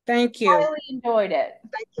 Thank you. I really enjoyed it.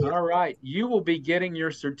 Thank you. All right. You will be getting your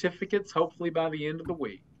certificates hopefully by the end of the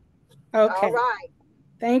week. Okay. All right.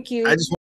 Thank you. I just